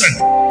 Now listen.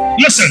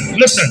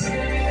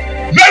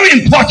 Very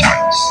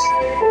important.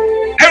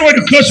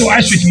 Everybody close your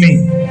eyes with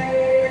me.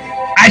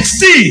 I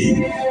see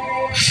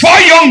 4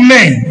 young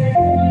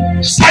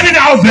men standing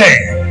out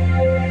there.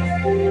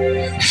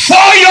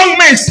 4 young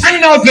men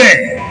standing out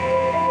there.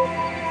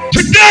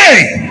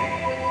 Today,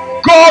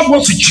 God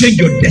wants to change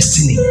your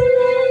destiny.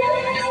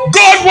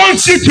 God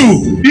wants you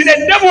to.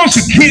 The devil wants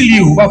to kill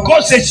you, but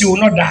God says you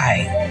will not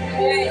die.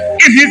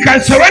 If you can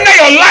surrender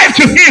your life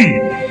to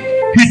Him,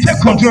 He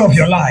take control of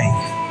your life.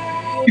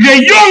 If you're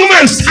a young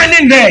man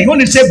standing there, you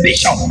want to say,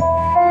 Bishop,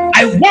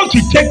 I want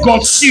to take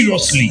God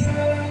seriously.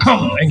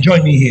 Come and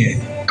join me here.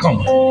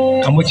 Come.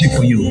 I'm waiting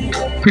for you.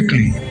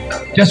 Quickly.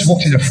 Just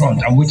walk to the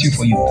front. I'm waiting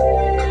for you.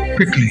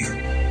 Quickly.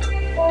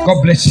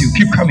 God bless you.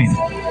 Keep coming.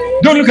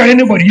 Don't look at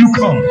anybody. You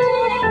come.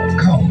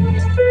 Come.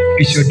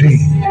 It's your day.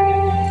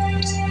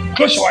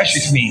 Close your eyes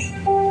with me.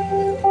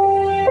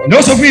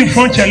 Those of you in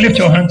front here, lift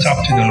your hands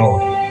up to the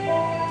Lord.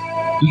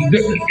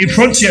 In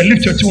front here,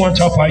 lift your two hands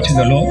up high to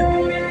the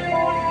Lord.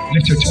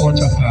 Lift your two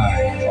hands up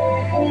high.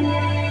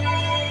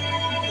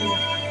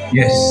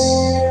 Yes.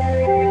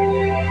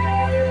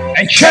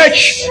 And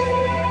church,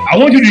 I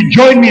want you to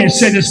join me and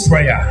say this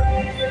prayer.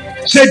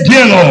 Say,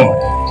 Dear Lord,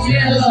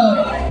 Dear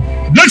Lord,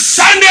 this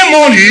Sunday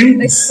morning,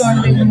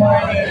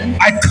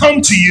 I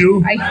come to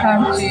you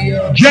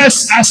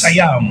just as I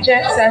am.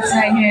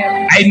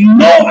 I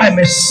know I'm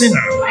a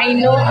sinner.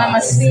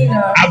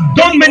 I've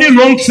done many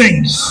wrong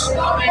things.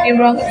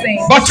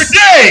 But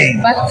today,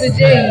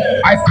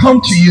 I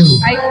come to you.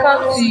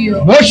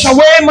 Wash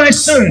away my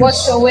sins.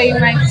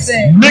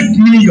 Make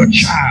me your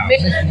child.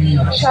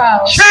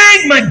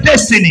 Change my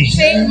destiny.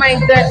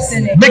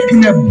 Make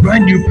me a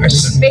brand new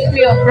person.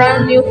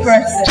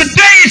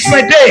 Today is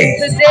my day.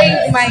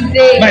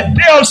 My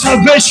day of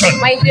salvation.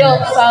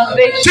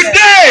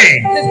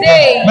 Today,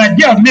 my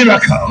day of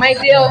miracle.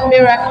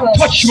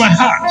 Touch my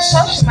heart.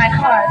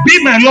 Be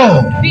my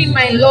Lord.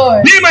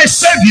 Be my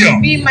Savior.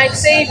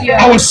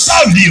 I will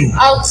serve you.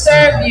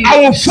 I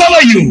will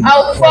follow you.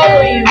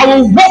 I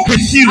will walk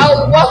with you.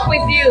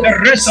 The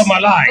rest of my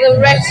life.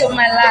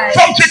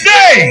 From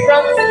today,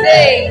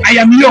 I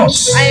am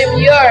yours.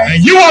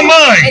 And you are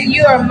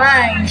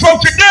mine. From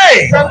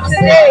today,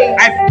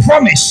 I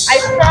promise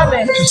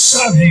to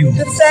serve you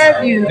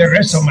the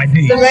rest of my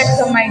days.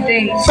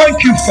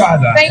 Thank you,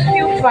 Father,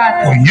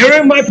 for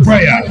hearing my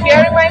prayer.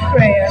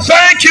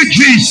 Thank you,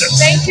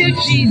 Jesus,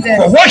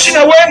 for washing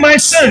away my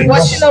sins.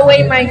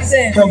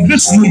 From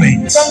this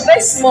moment,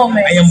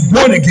 I am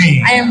born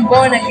again.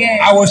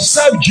 I will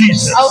serve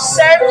Jesus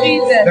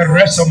the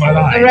rest of my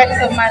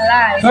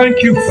life.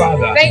 Thank you,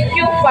 Father,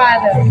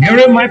 for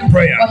hearing my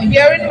prayer.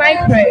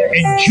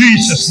 In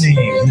Jesus' name.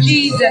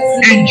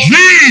 In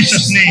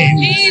Jesus' name.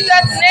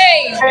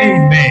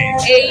 Amen.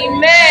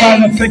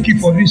 Father, thank you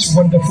for these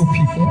wonderful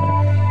people.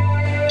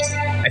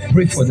 I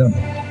pray for them,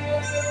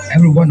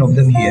 every one of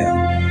them here,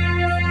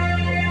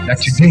 that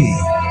today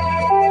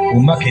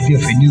will mark a day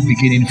of a new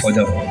beginning for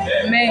them.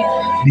 Amen.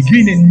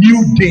 Begin a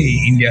new day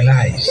in their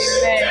lives.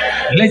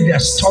 Amen. Let their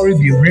story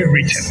be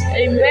rewritten.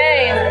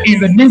 Amen. In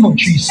the name of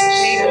Jesus.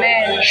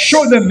 Amen.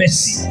 Show them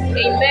mercy.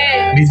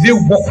 Amen. May they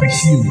walk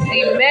with you.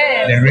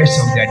 Amen. The rest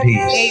of their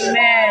days.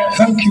 Amen.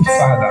 Thank you,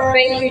 Father.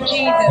 Thank you,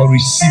 Jesus, for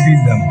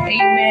receiving them.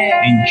 Amen.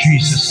 In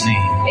Jesus'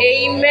 name.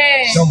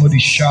 Amen. Somebody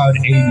shout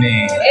amen.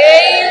 Amen.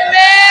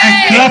 And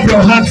clap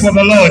your hands for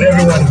the Lord,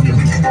 everyone. You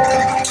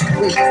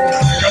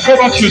can go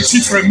back to your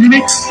seat for a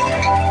minute.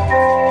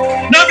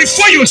 Now,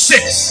 before you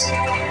sit,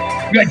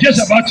 we are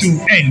just about to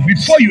end.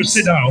 Before you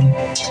sit down,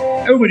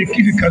 everybody, if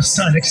you can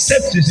stand,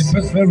 except there's a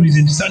personal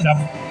reason, stand up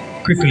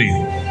quickly.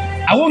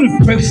 I want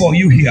to pray for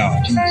you here.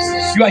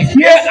 Jesus. You are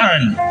here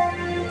and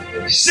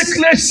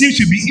sickness seems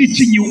to be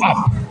eating you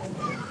up.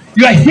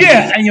 You are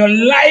here and your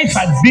life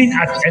has been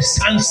at a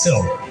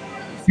standstill.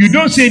 You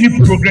don't see any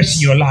progress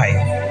in your life.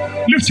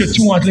 Lift your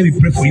two hands. Let me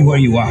pray for you where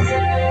you are.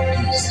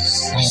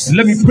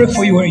 Let me pray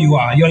for you where you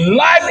are. Your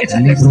life is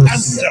at a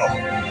standstill.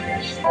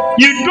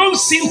 You don't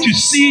seem to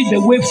see the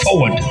way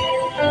forward.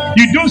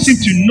 You don't seem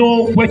to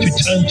know where to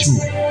turn to.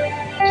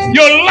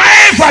 Your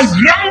life has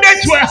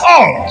grounded to a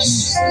halt.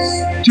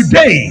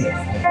 Today,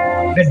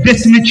 the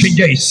destiny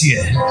changer is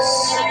here.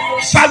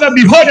 Father,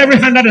 behold every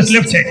hand that is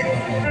lifted.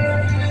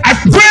 I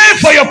pray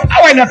for your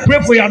power and I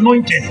pray for your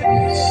anointing.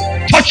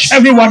 Touch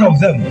every one of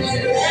them.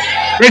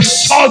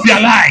 Restore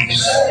their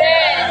lives.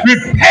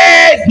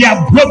 Repair their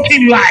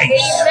broken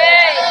lives.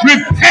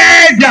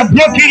 Repair their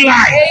broken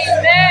lives.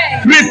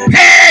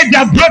 Repair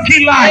their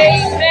broken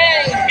lives.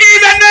 In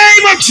the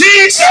name of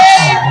Jesus.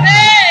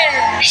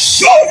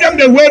 Show them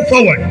the way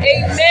forward.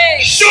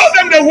 Show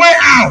them the way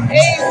out.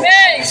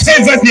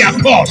 Favor their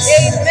cause.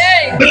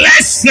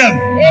 Bless them.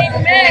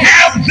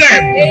 Help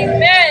them.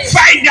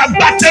 Fight their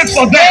battle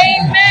for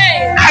them.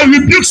 I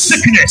rebuke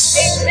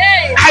sickness.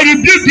 I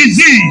rebuke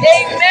disease.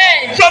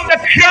 From the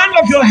crown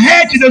of your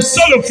head to the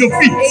sole of your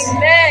feet.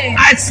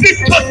 I speak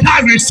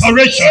total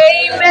restoration.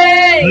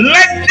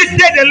 Let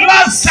today, the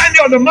last Sunday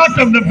of the month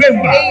of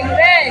November,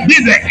 be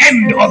the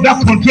end of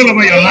that control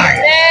over your life.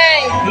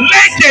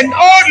 Let an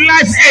old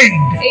life end.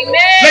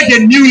 Let a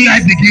new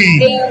life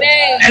begin.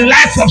 A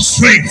life of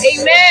strength.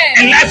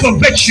 A life of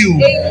virtue.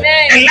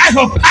 A life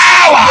of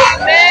power.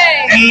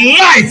 A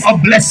life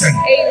of blessing.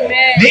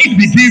 May it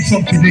begin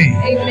from today.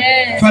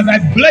 Father, I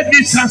bless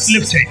these hands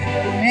lifted.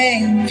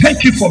 Amen.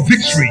 Thank you for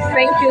victory.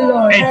 Thank you,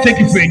 Lord. And thank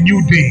you for a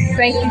new day.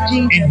 Thank you,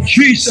 Jesus. In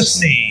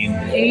Jesus' name.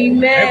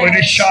 Amen.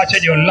 Everybody shout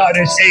at your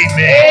loudest amen.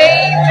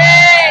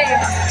 Amen.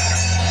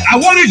 I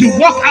want you to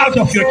walk out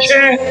of your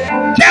chair.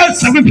 Tell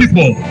 7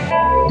 people,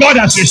 God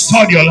has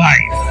restored your life.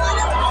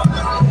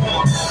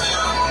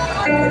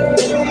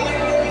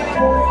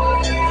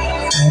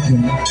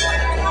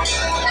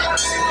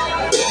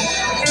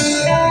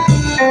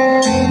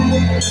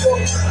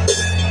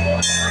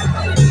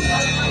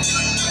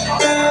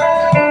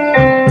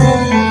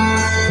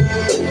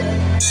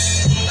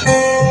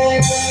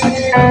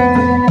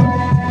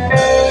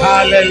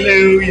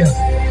 Hallelujah.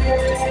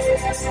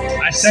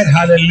 I said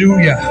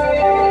hallelujah.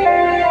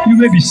 You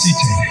may be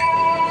seated.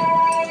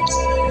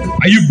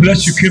 Are you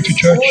blessed you came to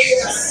church?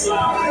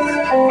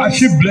 I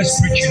feel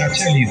blessed preaching, I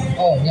tell you.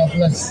 Oh, God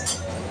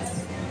bless.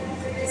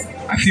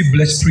 I feel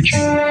blessed preaching.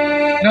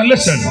 Now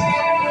listen.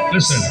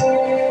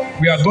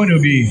 We are going to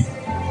be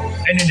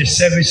ending the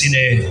service in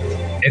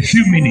a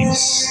few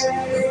minutes.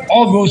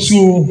 All those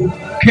who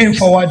came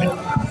forward,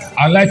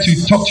 I'd like to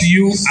talk to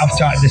you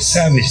after the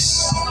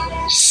service.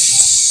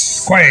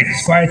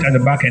 Quiet at the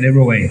back and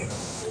everywhere.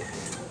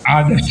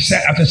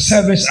 After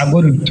service, I'm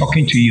going to be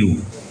talking to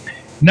you.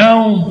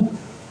 Now,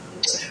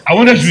 I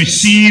want us to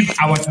receive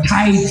our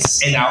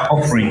tithes and our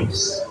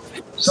offerings.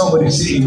 Somebody say